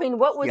between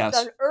what was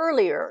done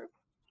earlier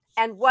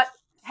and what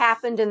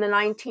happened in the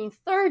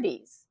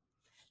 1930s.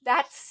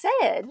 That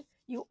said,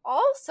 you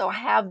also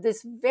have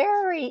this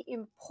very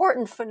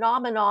important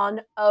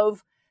phenomenon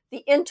of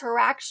the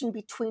interaction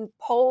between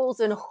Poles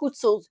and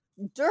Hutsuls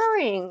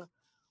during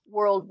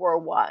World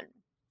War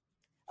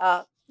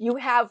I. You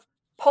have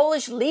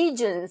Polish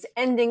legions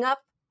ending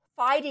up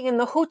fighting in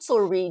the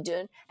Hutsul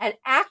region and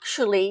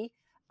actually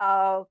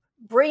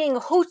bringing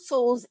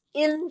Hutsuls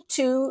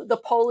into the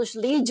Polish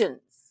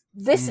legions.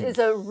 This is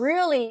a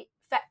really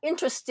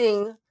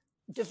interesting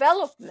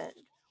development,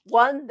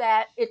 one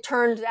that it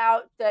turns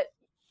out that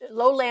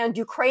lowland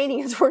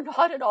Ukrainians were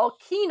not at all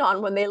keen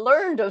on when they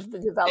learned of the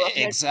development.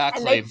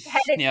 Exactly. And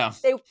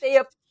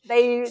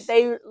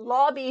they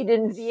lobbied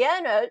in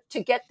Vienna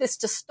to get this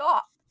to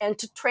stop and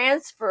to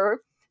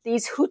transfer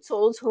these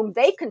Hutsuls, whom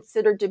they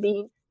considered to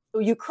be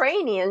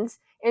Ukrainians,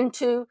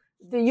 into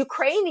the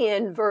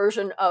Ukrainian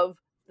version of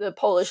the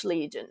Polish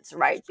legions,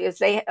 right? Because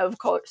they, of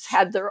course,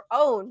 had their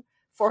own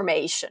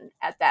formation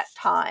at that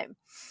time.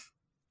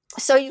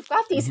 So you've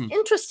got these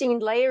interesting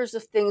layers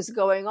of things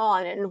going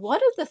on. And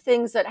one of the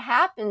things that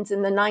happens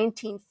in the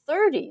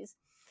 1930s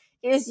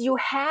is you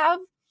have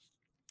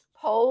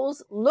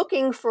Poles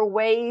looking for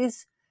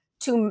ways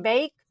to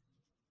make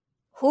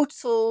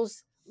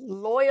Hutsuls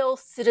loyal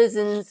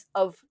citizens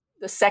of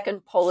the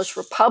Second Polish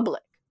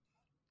Republic,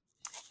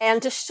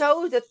 and to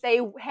show that they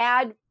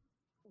had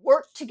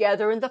worked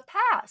together in the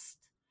past.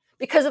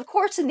 Because, of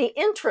course, in the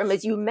interim,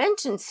 as you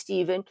mentioned,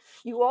 Stephen,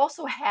 you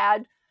also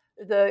had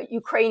the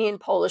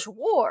Ukrainian-Polish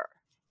War,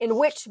 in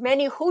which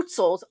many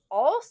Hutsuls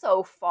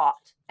also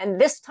fought, and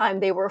this time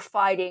they were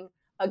fighting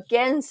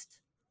against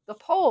the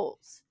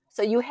Poles.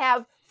 So you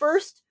have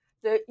first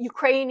the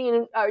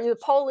the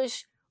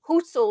Polish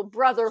Hutsul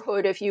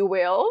Brotherhood, if you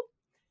will,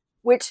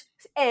 which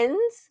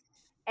ends,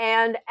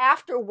 and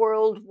after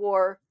World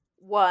War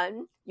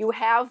I, you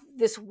have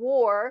this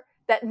war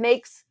that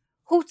makes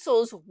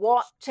Hutsuls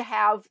want to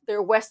have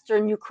their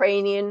Western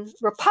Ukrainian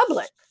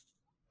Republic.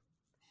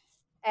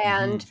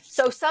 And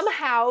so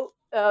somehow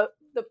the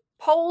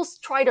Poles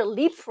try to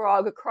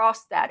leapfrog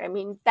across that. I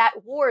mean,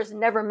 that war is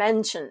never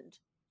mentioned.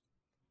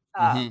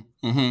 I'm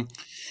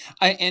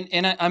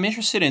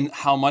interested in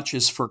how much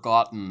is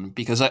forgotten,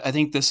 because I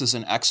think this is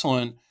an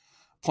excellent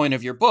point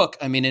of your book.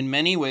 I mean, in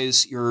many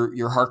ways,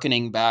 you're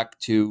hearkening back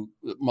to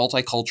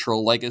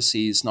multicultural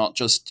legacies, not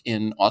just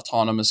in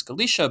autonomous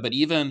Galicia, but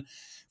even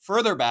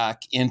further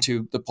back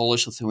into the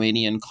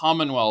Polish-Lithuanian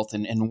Commonwealth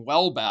and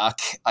well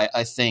back,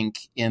 I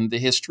think, in the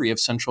history of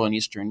Central and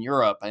Eastern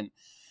Europe. And,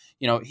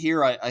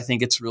 here I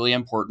think it's really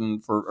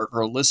important for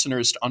our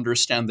listeners to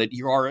understand that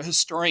you are a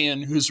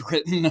historian who's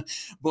written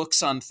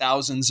books on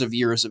thousands of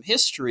years of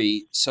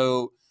history.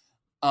 So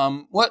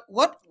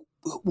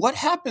what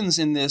happens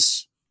in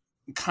this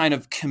kind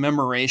of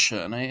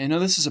commemoration? I know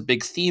this is a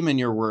big theme in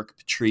your work,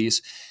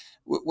 Patrice.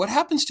 What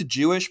happens to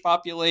Jewish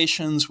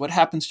populations? What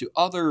happens to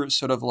other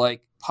sort of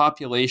like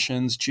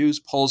populations, Jews,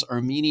 Poles,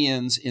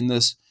 Armenians, in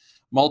this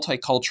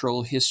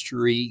multicultural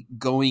history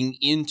going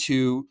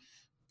into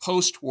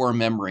post-war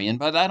memory? And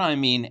by that, I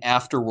mean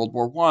after World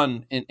War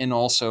I and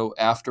also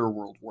after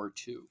World War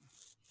II.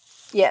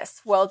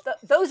 Yes, well,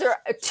 those are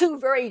two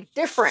very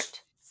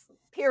different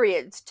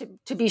periods,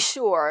 to be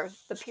sure.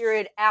 The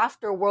period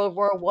after World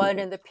War I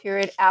and the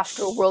period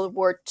after World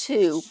War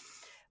II.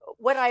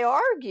 What I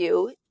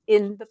argue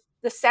in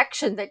the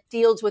section that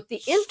deals with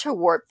the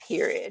interwar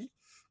period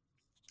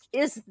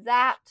is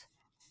that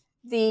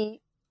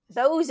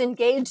those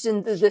engaged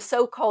in the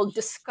so-called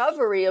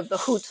discovery of the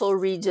Hutsul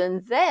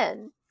region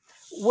then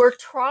were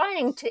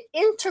trying to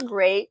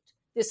integrate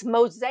this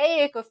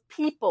mosaic of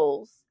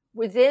peoples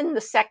within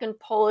the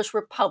Second Polish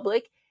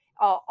Republic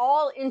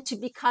all into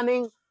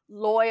becoming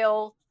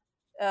loyal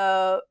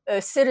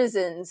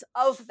citizens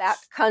of that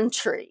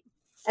country.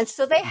 And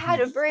so they had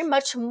a very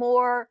much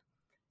more,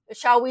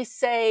 shall we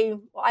say,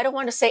 well, I don't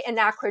want to say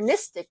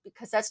anachronistic,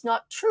 because that's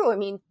not true. I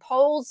mean,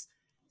 Poles'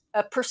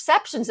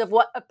 perceptions of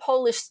what a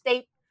Polish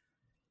state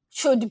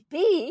should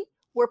be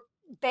were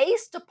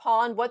based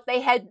upon what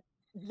they had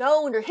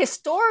known or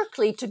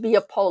historically to be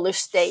a Polish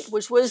state,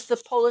 which was the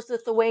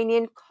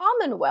Polish-Lithuanian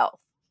Commonwealth,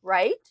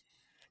 right?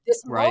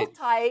 This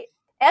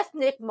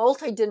multi-ethnic,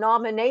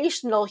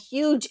 multi-denominational,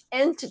 huge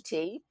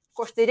entity. Of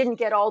course, they didn't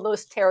get all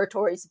those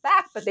territories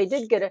back, but they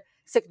did get a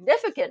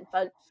significant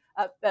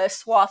a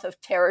swath of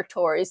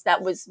territories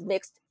that was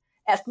mixed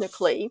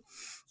ethnically.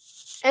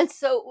 And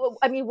so,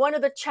 I mean, one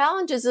of the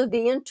challenges of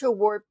the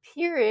interwar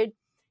period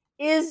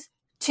is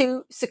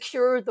to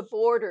secure the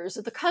borders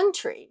of the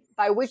country,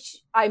 by which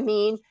I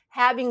mean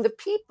having the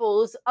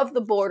peoples of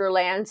the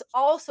borderlands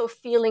also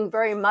feeling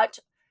very much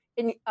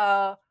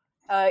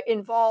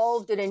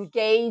involved and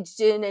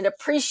engaged in and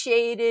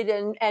appreciated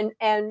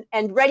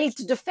and ready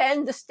to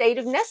defend the state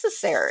if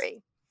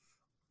necessary.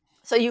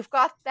 So you've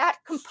got that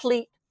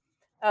complete,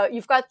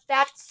 you've got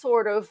that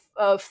sort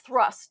of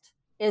thrust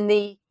in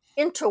the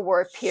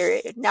interwar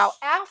period. Now,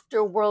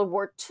 after World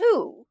War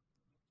II,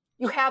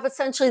 you have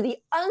essentially the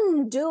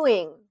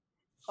undoing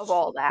of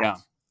all that. Yeah.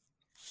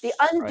 The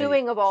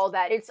undoing of all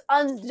that. It's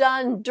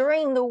undone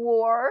during the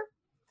war.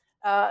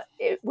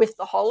 with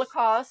the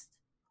Holocaust,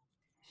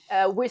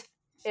 with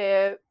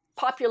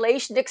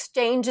population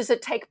exchanges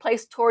that take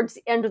place towards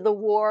the end of the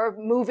war,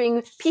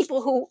 moving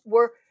people who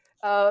were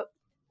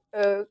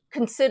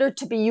considered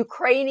to be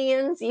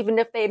Ukrainians, even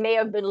if they may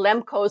have been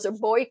Lemkos or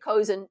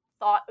Boykos and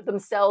thought of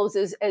themselves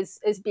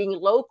as being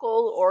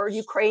local or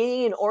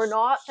Ukrainian or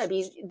not. I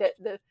mean,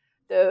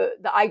 the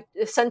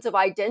sense of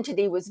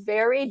identity was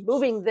varied,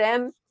 moving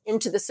them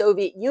into the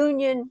Soviet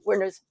Union,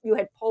 where you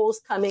had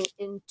Poles coming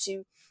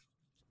into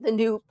the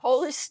new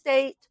Polish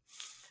state.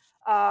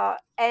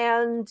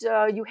 And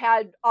you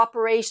had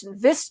Operation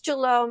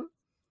Vistula,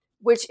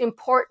 which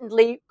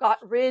importantly got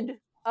rid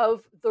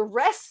of the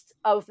rest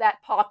of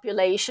that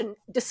population,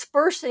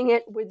 dispersing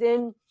it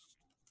within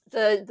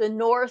the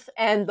north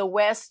and the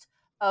west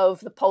of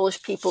the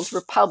Polish People's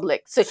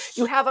Republic. So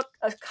you have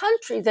a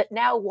country that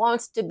now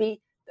wants to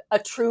be a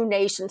true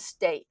nation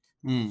state.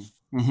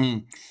 Mm-hmm.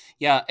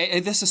 Yeah,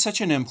 this is such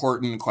an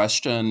important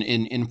question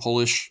in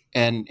Polish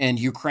and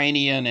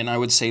Ukrainian, and I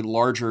would say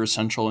larger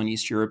Central and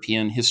East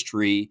European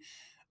history,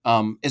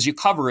 as you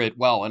cover it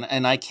well.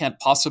 And I can't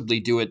possibly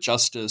do it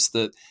justice.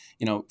 The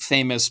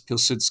famous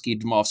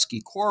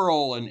Pilsudski-Dmowski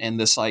quarrel and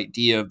this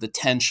idea of the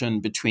tension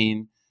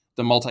between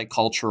the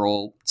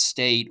multicultural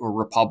state or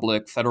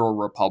republic, federal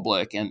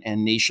republic,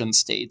 and nation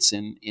states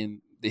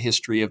in the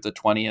history of the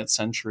 20th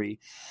century.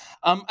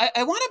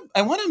 I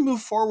want to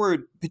move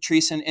forward,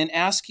 Patrice, and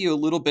ask you a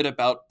little bit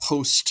about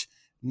post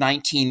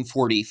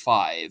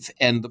 1945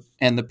 and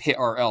the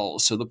PRL,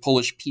 so the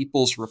Polish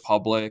People's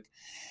Republic,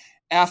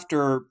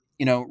 after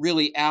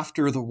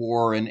the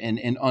war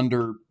and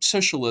under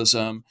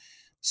socialism.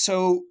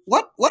 So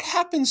what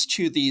happens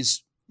to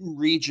these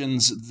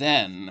regions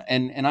then?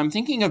 And I'm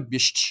thinking of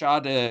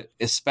Bieszczady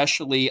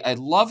especially. I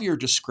love your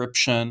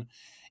description.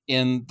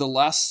 In the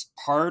last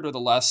part or the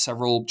last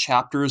several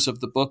chapters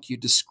of the book, you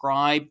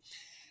describe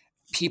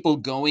people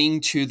going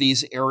to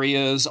these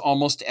areas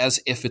almost as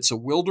if it's a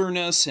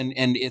wilderness and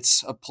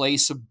it's a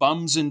place of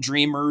bums and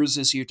dreamers,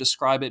 as you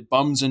describe it,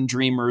 bums and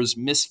dreamers,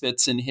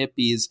 misfits and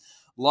hippies,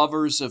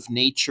 lovers of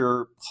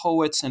nature,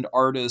 poets and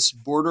artists,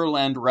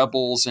 borderland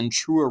rebels and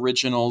true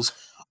originals,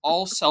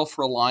 all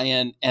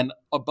self-reliant and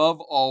above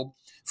all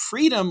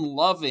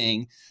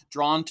freedom-loving,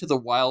 drawn to the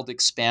wild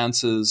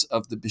expanses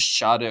of the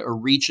Bieszczady, a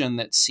region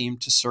that seemed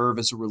to serve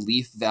as a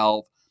relief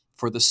valve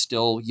for the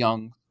still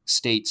young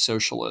state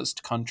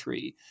socialist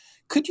country.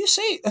 Could you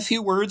say a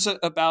few words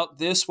about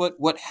this?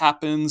 What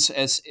happens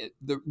as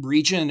the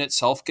region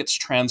itself gets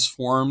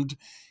transformed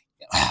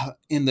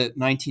in the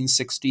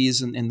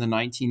 1960s and in the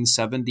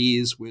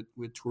 1970s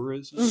with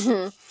tourism?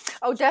 Mm-hmm.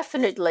 Oh,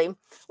 definitely.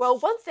 Well,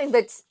 one thing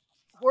that's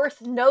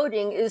worth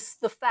noting is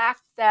the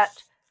fact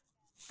that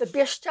the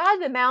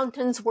Bieszczady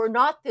Mountains were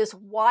not this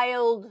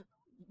wild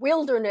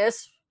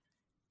wilderness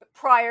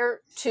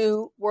prior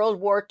to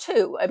World War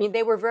II. I mean,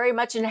 they were very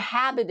much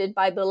inhabited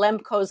by the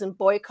Lemkos and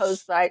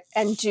Boykos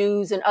and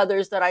Jews and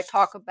others that I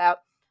talked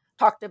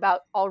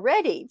about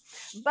already.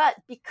 But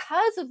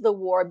because of the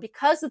war,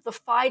 because of the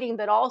fighting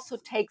that also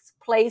takes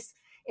place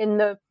in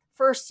the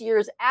first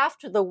years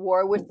after the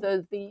war with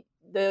the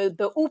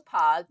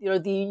UPA,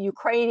 the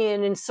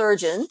Ukrainian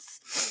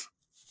insurgents,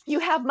 you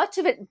have much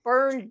of it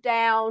burned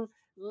down,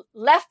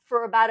 left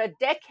for about a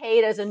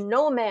decade as a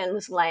no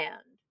man's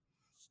land.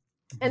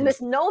 And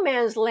this no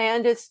man's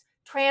land is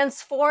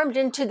transformed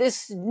into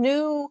this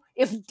new,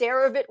 if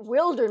derivate,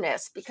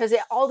 wilderness because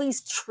all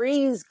these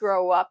trees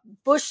grow up,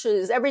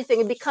 bushes,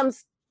 everything. It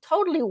becomes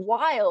totally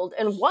wild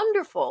and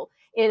wonderful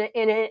in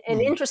an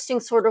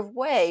interesting sort of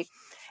way.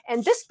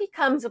 And this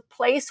becomes a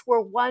place where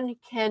one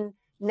can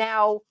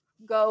now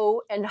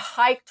go and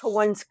hike to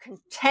one's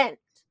content.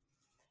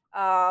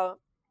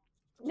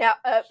 Now,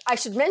 I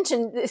should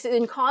mention this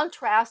in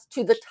contrast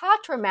to the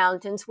Tatra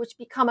Mountains, which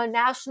become a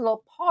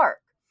national park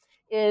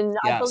in,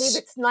 yes, I believe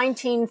it's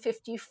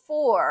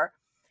 1954.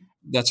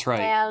 That's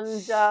right.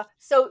 And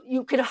so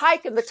you can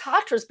hike in the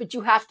Tatras, but you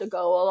have to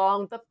go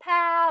along the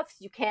paths.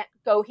 You can't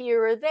go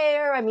here or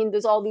there. I mean,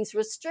 there's all these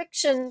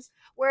restrictions.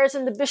 Whereas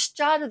in the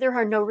Bieszczady, there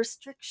are no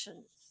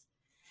restrictions.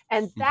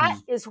 And that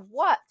is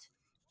what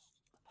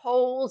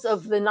Poles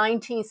of the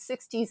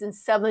 1960s and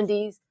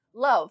 70s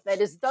love. That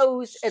is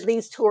those, at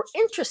least, who are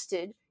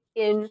interested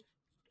in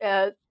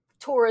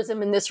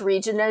tourism in this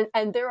region.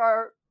 And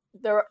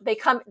they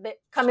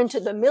come into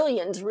the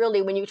millions,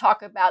 really, when you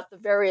talk about the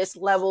various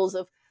levels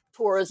of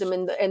tourism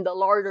in the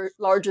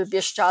larger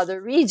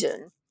Bieszczady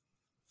region.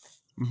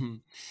 Mm-hmm.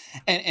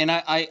 And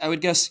I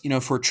would guess,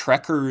 for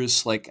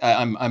trekkers, like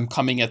I'm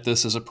coming at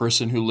this as a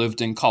person who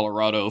lived in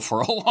Colorado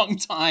for a long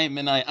time,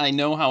 and I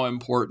know how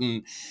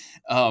important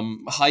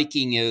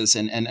hiking is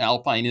and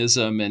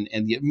alpinism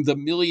and the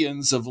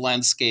millions of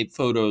landscape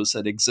photos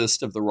that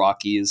exist of the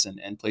Rockies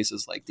and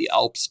places like the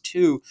Alps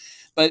too.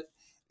 But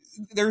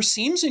there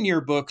seems in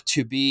your book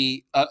to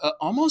be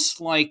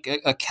almost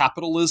like a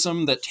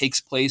capitalism that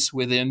takes place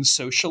within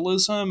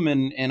socialism,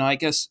 and I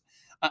guess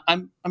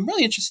I'm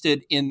really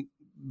interested in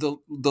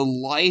the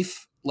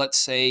life, let's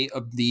say,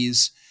 of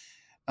these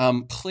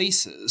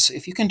places.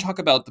 If you can talk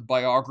about the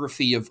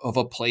biography of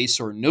a place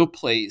or no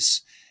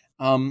place,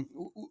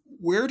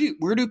 where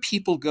do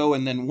people go,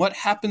 and then what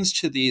happens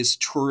to these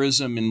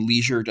tourism and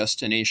leisure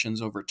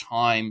destinations over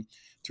time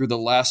through the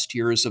last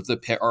years of the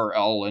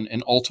PRL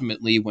and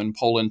ultimately when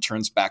Poland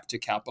turns back to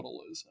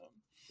capitalism?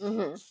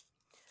 Mm-hmm.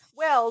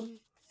 Well,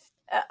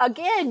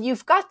 again,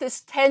 you've got this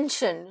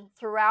tension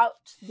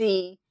throughout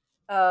the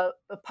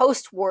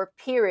post-war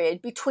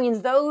period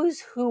between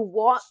those who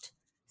want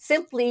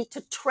simply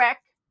to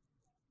trek,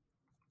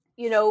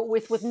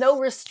 with no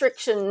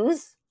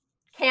restrictions,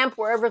 camp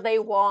wherever they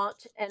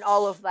want and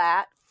all of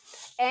that,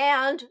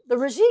 and the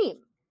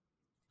regime,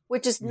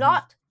 which is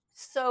not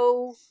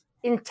so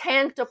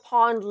intent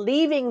upon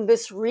leaving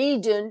this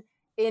region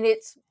in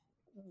its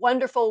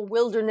wonderful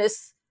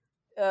wilderness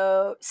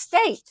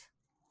state.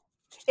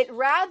 It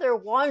rather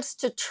wants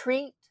to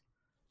treat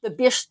the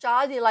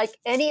Bieszczady like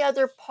any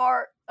other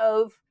part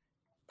of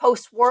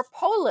post-war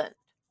Poland.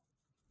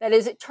 That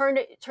is, it turned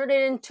it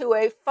into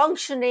a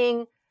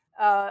functioning,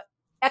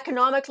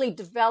 economically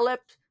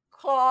developed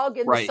clog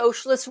in the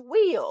socialist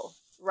wheel,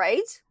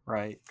 right?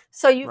 Right.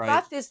 So you've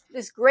got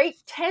this great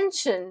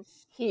tension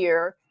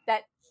here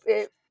that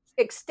it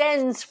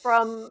extends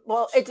from,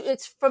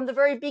 it's from the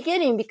very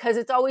beginning, because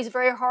it's always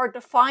very hard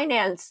to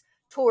finance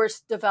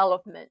tourist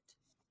development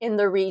in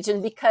the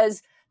region,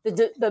 because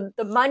the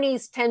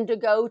monies tend to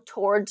go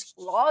towards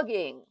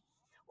logging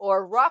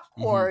or rock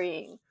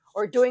quarrying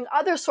or doing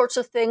other sorts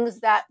of things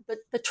that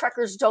the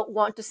trekkers don't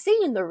want to see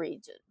in the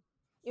region.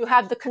 You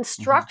have the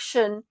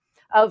construction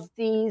of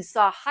these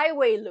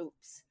highway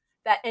loops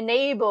that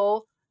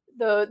enable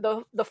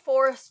the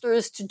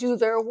foresters to do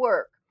their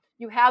work.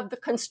 You have the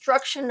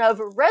construction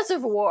of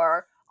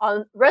reservoirs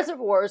on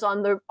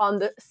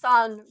the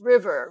San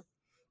River,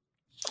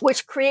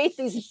 which create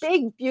these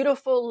big,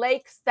 beautiful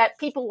lakes that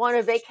people want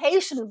to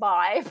vacation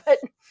by, but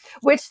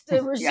which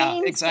the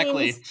regime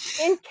seems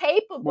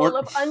incapable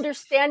of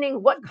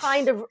understanding what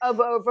kind of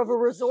a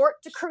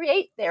resort to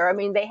create there. I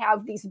mean, they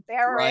have these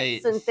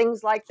barracks and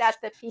things like that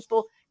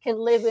people can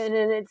live in,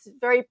 and it's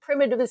very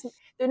primitive.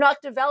 They're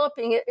not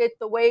developing it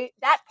the way,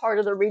 that part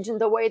of the region,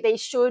 the way they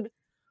should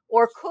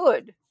or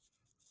could.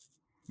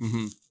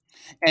 Mm-hmm.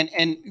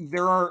 And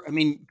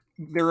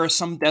there are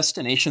some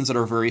destinations that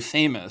are very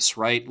famous,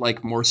 right?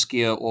 Like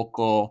Morskie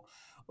Oko.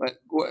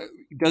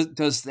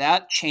 Does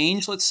that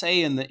change, let's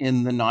say, in the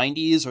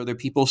 90s? Are there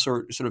people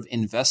sort of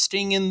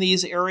investing in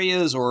these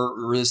areas,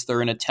 or is there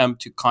an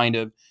attempt to kind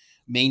of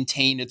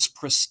maintain its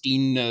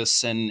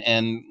pristineness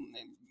and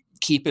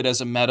keep it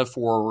as a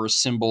metaphor or a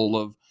symbol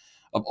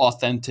of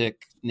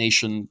authentic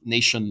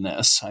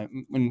nationness?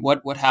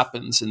 What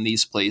happens in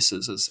these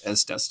places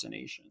as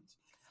destinations?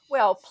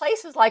 Well,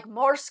 places like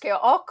Morskie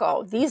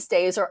Oko these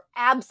days are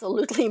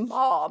absolutely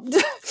mobbed.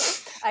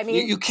 I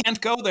mean, you can't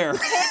go there. You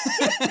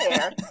can't get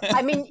there.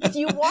 I mean, if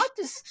you want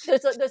to,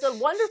 there's a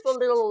wonderful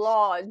little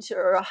lodge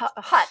or a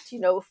hut,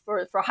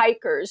 for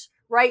hikers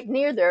right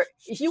near there.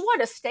 If you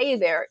want to stay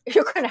there,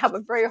 you're going to have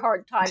a very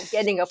hard time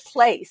getting a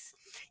place.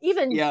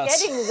 Even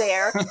getting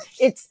there,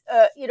 it's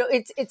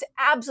it's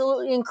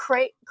absolutely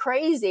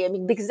crazy. I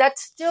mean, because that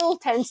still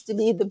tends to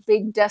be the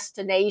big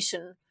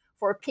destination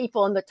for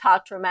people in the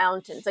Tatra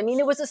Mountains. I mean,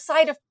 it was a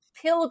site of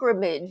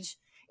pilgrimage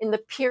in the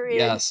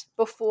period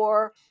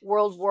before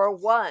World War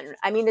I.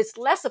 I mean, it's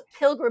less a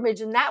pilgrimage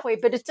in that way,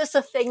 but it's just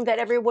a thing that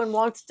everyone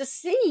wants to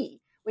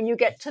see when you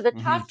get to the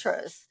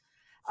Tatras.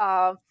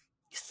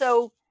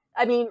 So,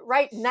 I mean,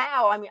 right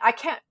now, I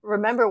can't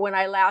remember when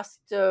I last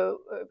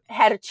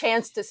had a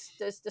chance to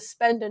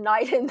spend a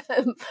night in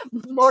the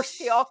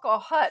Morskie Oko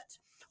hut.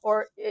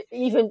 Or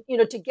even,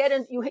 to get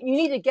in, you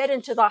need to get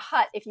into the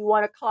hut if you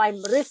want to climb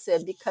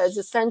Rysy, because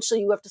essentially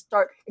you have to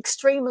start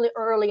extremely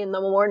early in the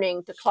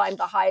morning to climb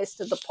the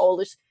highest of the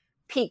Polish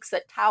peaks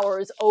that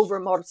towers over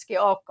Morskie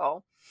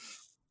Oko.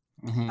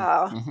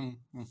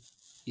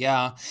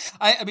 Yeah,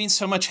 I mean,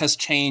 so much has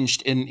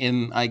changed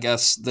in I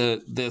guess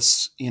with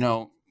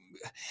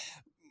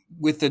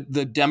the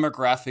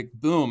demographic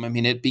boom. I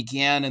mean, it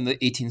began in the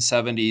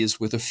 1870s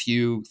with a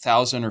few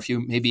thousand or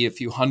maybe a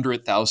few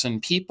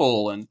 100,000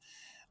 people, and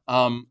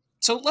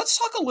so let's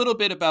talk a little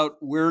bit about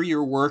where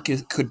your work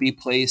could be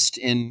placed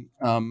in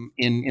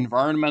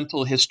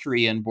environmental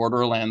history and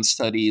borderland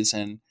studies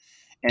and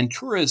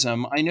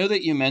tourism. I know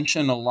that you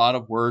mentioned a lot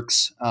of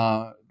works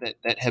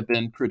that have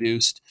been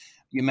produced.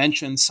 You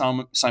mentioned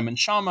Simon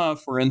Schama,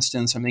 for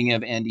instance. I'm thinking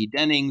of Andy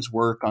Denning's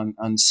work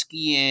on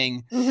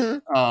skiing.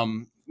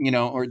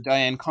 Or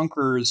Diane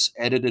Kunker's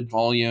edited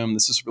volume.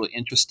 This is a really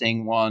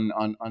interesting one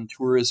on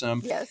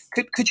tourism. Yes.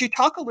 Could you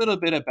talk a little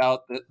bit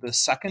about the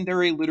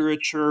secondary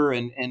literature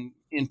and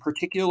in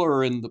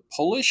particular in the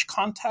Polish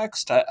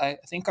context? I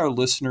think our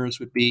listeners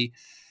would be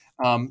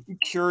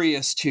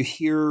curious to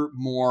hear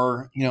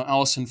more,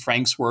 Alison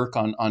Frank's work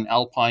on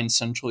Alpine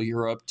Central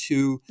Europe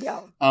too. Yeah.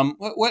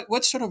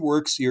 What sort of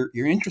works you're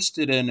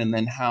interested in, and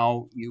then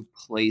how you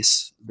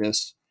place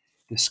this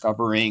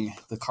discovering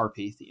the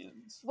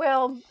Carpathians?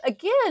 Well,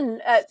 again,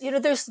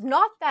 there's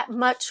not that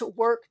much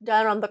work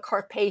done on the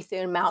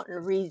Carpathian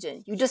Mountain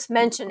region. You just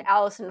mentioned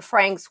Alison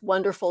Frank's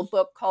wonderful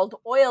book called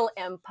Oil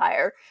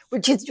Empire,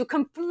 which is a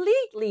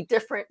completely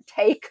different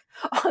take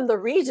on the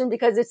region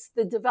because it's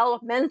the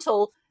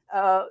developmental,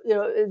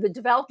 the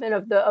development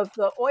of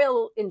the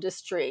oil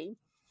industry,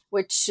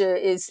 which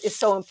is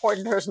so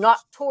important. There's not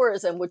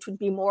tourism, which would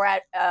be more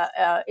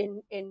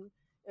in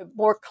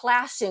more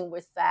clashing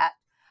with that.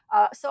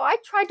 So I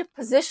tried to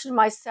position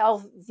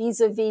myself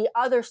vis-a-vis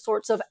other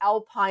sorts of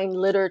alpine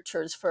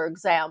literatures, for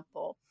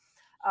example.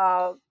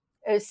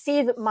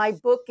 See that my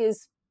book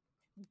is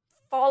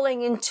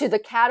falling into the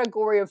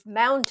category of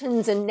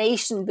mountains and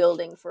nation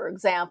building, for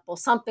example,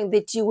 something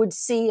that you would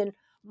see in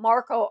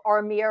Marco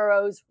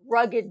Armiero's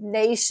Rugged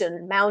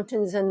Nation,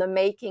 Mountains in the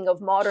Making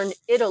of Modern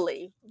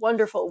Italy.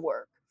 Wonderful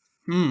work.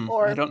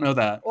 I don't know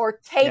that. Or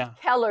Tate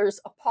Keller's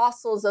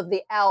Apostles of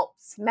the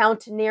Alps,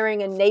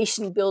 Mountaineering and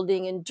Nation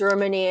Building in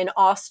Germany and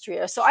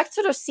Austria. So I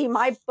sort of see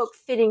my book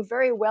fitting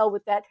very well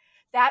with that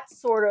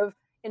sort of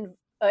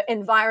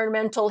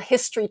environmental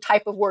history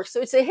type of work.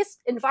 So it's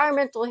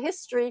environmental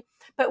history,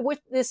 but with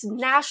this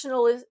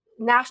national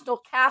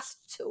cast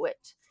to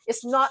it.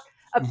 It's not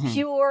a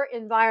pure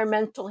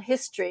environmental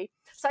history,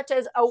 such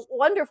as a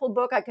wonderful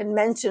book I can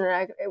mention,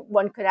 and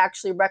one could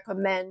actually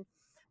recommend,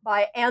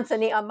 by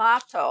Anthony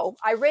Amato.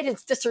 I read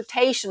his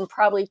dissertation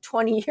probably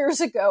 20 years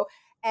ago,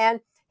 and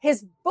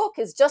his book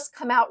has just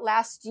come out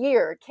last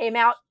year. It came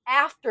out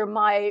after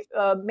my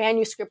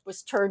manuscript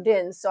was turned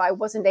in, so I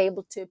wasn't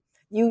able to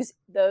use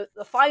the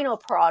final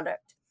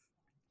product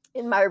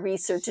in my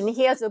research. And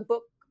he has a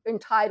book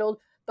entitled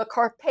The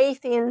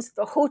Carpathians,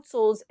 the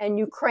Hutsuls, and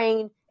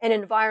Ukraine, an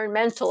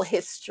Environmental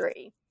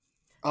History.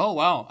 Oh,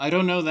 wow. I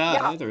don't know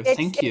that either.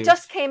 Thank you. It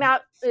just came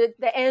out at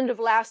the end of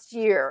last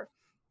year.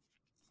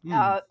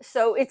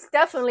 So it's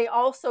definitely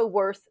also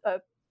worth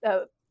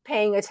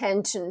paying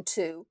attention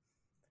to.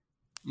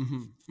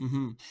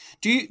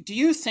 Do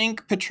you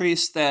think,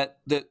 Patrice, that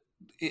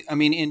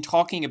in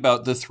talking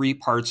about the three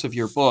parts of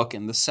your book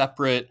and the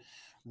separate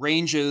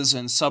ranges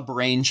and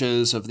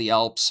sub-ranges of the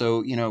Alps,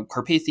 so,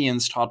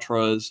 Carpathians,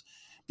 Tatras,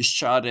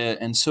 Bieszczady,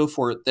 and so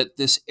forth, that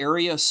this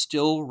area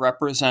still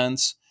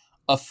represents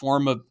a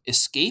form of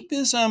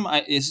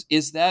escapism?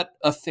 Is that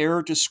a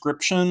fair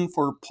description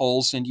for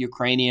Poles and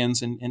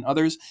Ukrainians and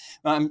others?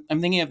 I'm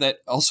thinking of that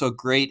also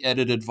great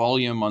edited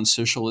volume on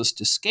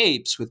socialist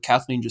escapes with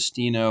Kathleen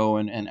Justino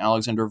and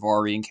Alexander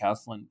Vary and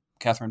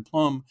Catherine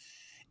Plum.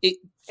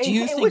 Do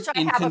you think which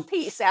I have a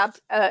piece,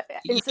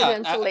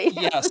 incidentally?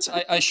 Yes,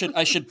 I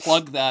should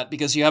plug that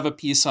because you have a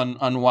piece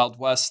on Wild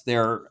West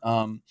there.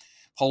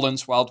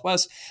 Poland's Wild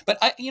West. But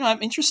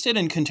I'm interested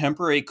in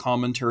contemporary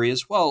commentary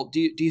as well.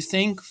 Do you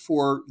think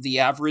for the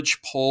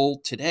average Pole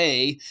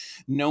today,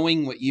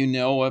 knowing what you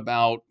know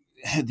about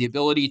the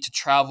ability to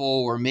travel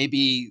or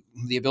maybe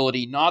the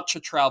ability not to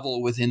travel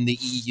within the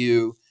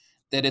EU,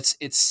 that it's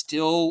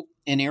still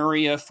an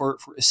area for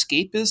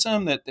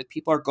escapism, that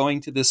people are going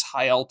to this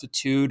high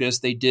altitude as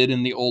they did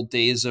in the old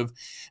days of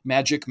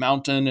Magic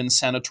Mountain and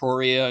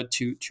Sanatoria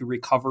to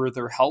recover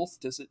their health?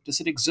 Does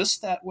it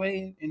exist that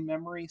way in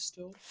memory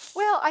still?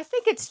 Well, I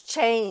think it's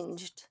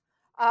changed.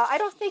 I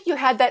don't think you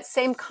had that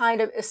same kind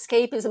of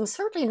escapism,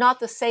 certainly not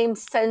the same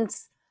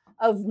sense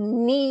of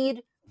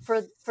need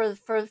for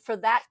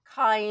that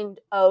kind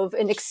of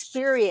an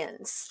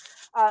experience.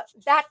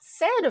 That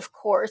said, of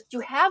course,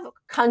 you have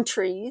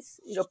countries,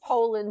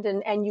 Poland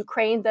and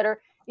Ukraine, that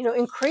are,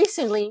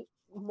 increasingly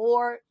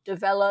more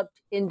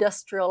developed,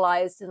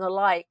 industrialized, and the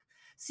like.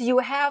 So you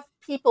have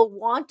people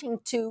wanting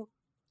to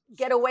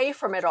get away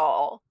from it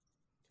all,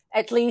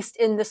 at least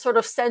in the sort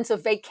of sense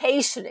of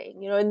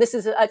vacationing, and this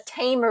is a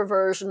tamer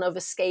version of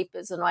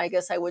escapism, I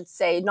guess I would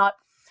say, not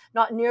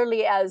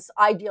nearly as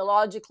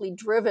ideologically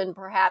driven,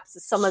 perhaps,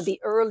 as some of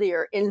the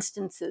earlier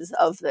instances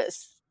of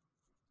this.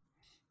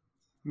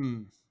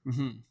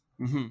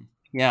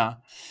 Yeah.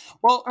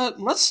 Well,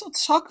 let's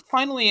talk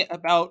finally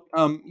about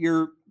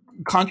your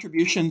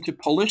contribution to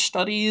Polish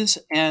studies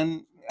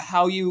and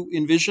how you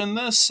envision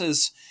this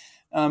as,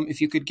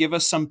 if you could give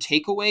us some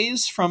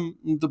takeaways from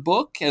the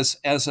book as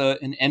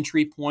an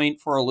entry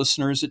point for our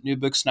listeners at New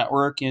Books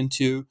Network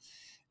into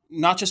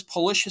not just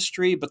Polish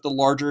history, but the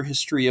larger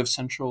history of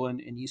Central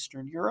and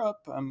Eastern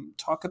Europe.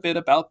 Talk a bit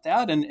about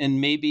that and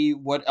maybe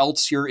what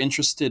else you're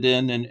interested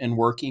in and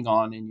working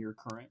on in your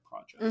current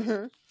project.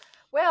 Mm-hmm.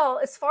 Well,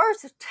 as far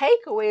as the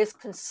takeaway is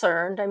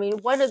concerned,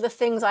 one of the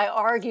things I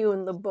argue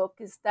in the book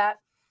is that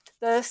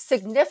the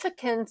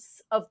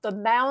significance of the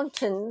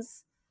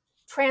mountains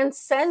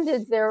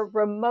transcended their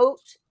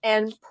remote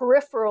and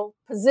peripheral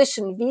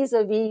position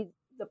vis-a-vis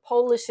the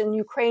Polish and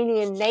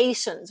Ukrainian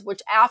nations,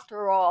 which,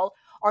 after all,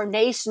 are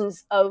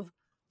nations of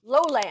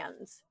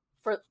lowlands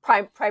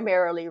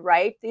primarily,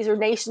 right? These are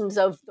nations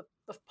of the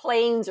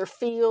plains or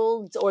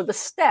fields or the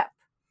steppe.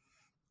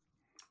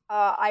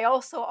 I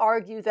also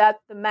argue that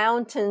the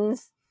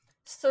mountains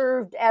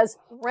served as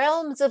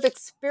realms of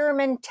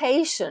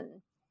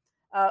experimentation,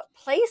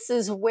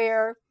 places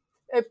where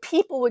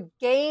people would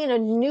gain a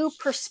new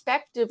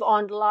perspective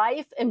on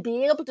life and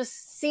be able to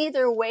see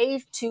their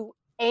way to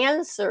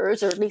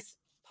answers, or at least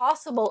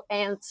possible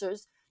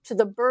answers, to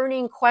the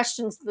burning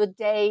questions of the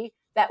day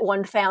that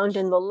one found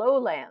in the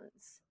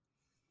lowlands.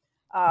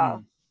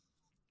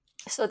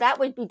 So that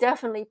would be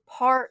definitely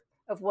part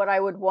of what I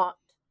would want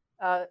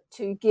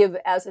to give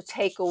as a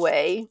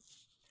takeaway.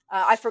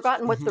 I've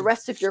forgotten what the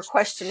rest of your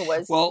question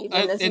was. Well,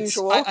 Stephen, as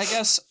usual.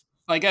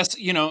 I guess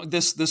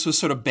this was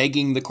sort of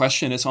begging the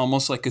question. It's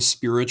almost like a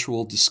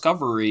spiritual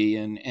discovery,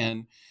 and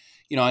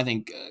I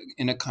think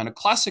in a kind of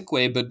classic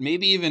way, but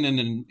maybe even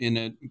in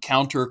a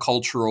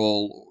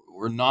countercultural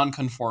or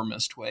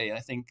nonconformist way. I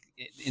think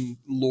in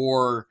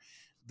lore,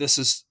 this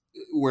is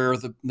where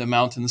the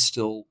mountains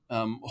still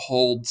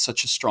hold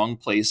such a strong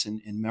place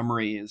in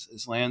memory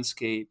as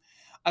landscape.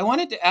 I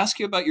wanted to ask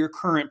you about your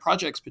current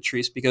projects,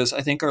 Patrice, because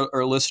I think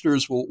our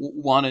listeners will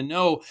want to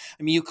know.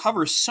 I mean, you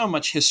cover so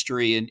much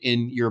history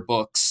in your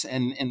books,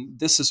 and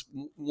this is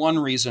one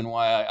reason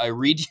why I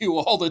read you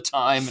all the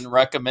time and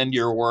recommend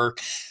your work.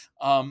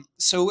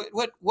 So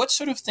what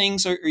sort of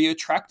things are you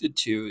attracted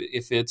to,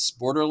 if it's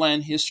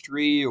borderland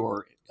history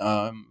or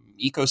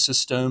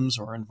ecosystems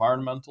or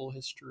environmental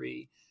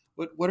history?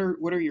 What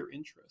are your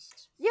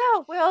interests?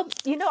 Yeah, well,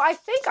 I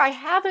think I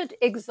haven't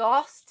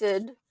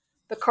exhausted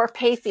the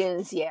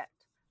Carpathians yet.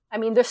 I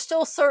mean, there's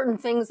still certain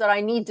things that I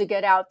need to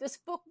get out. This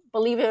book,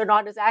 believe it or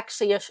not, is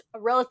actually a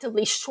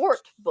relatively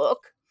short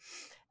book.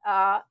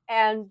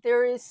 And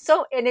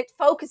it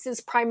focuses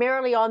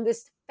primarily on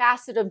this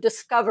facet of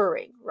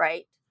discovering,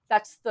 right?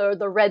 That's the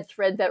red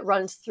thread that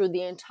runs through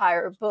the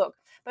entire book.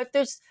 But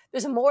there's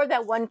more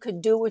that one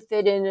could do with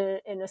it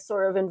in a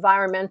sort of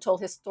environmental,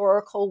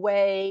 historical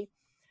way.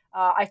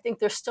 I think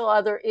there's still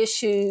other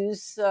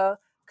issues. I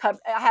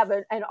have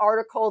an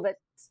article that's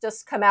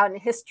just come out in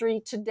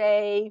History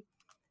Today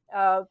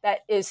that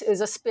is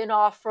a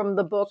spin-off from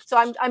the book.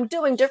 So I'm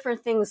doing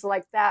different things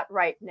like that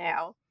right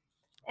now.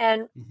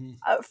 And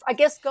I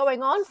guess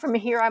going on from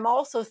here, I'm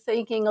also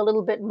thinking a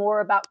little bit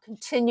more about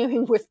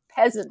continuing with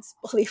peasants,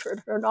 believe it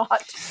or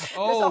not.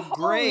 Oh,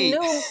 great.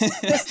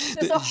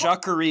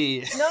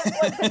 Jacquerie.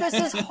 There's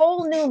this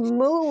whole new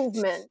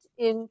movement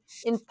in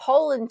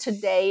Poland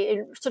today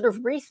in sort of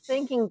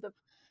rethinking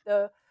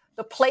the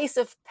place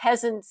of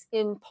peasants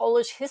in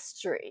Polish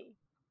history.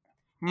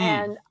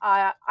 And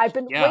I've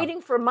been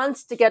waiting for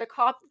months to get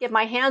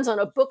my hands on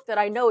a book that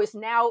I know is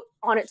now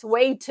on its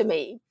way to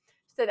me,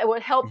 so that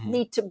would help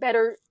me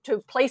to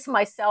place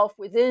myself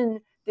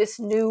within this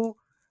new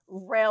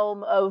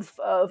realm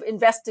of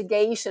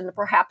investigation, and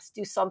perhaps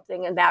do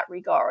something in that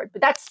regard.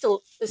 But that's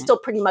still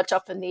pretty much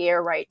up in the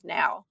air right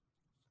now.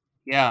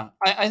 Yeah,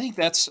 I think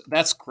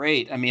that's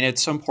great. I mean,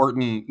 it's so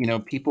important.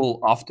 People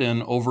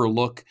often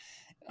overlook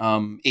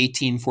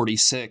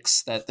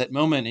 1846, that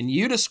moment, and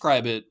you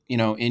describe it,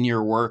 in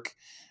your work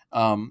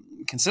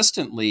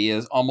consistently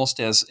as almost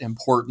as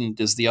important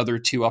as the other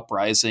two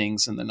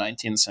uprisings in the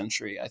 19th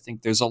century. I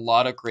think there's a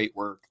lot of great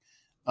work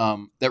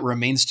that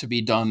remains to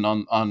be done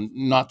on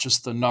not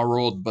just the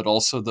Narod, but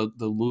also the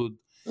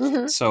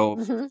Lud.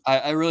 So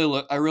I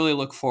really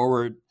look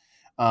forward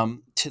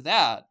to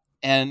that.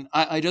 And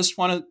I just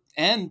want to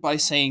end by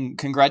saying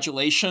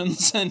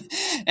congratulations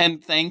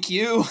and thank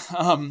you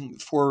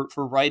for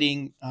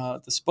writing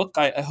this book.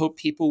 I hope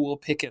people will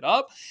pick it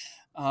up.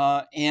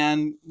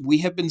 And we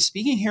have been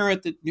speaking here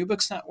at the New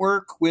Books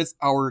Network with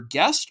our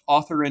guest,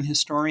 author and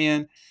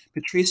historian,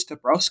 Patrice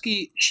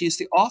Dabrowski. She's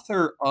the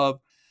author of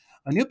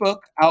a new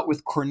book out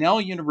with Cornell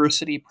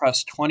University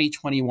Press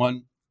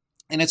 2021,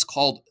 and it's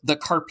called The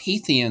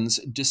Carpathians: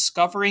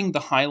 Discovering the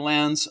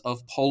Highlands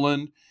of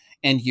Poland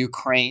and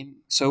Ukraine.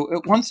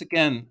 So once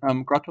again,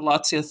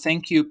 gratulacja.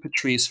 Thank you,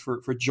 Patrice,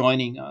 for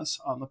joining us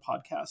on the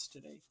podcast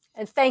today.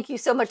 And thank you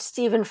so much,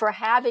 Stephen, for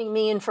having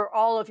me and for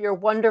all of your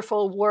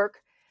wonderful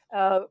work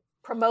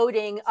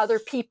promoting other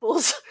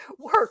people's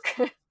work.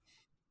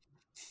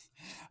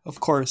 Of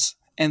course.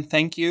 And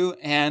thank you.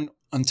 And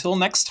until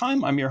next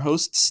time, I'm your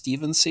host,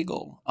 Stephen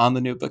Siegel on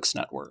the New Books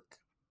Network.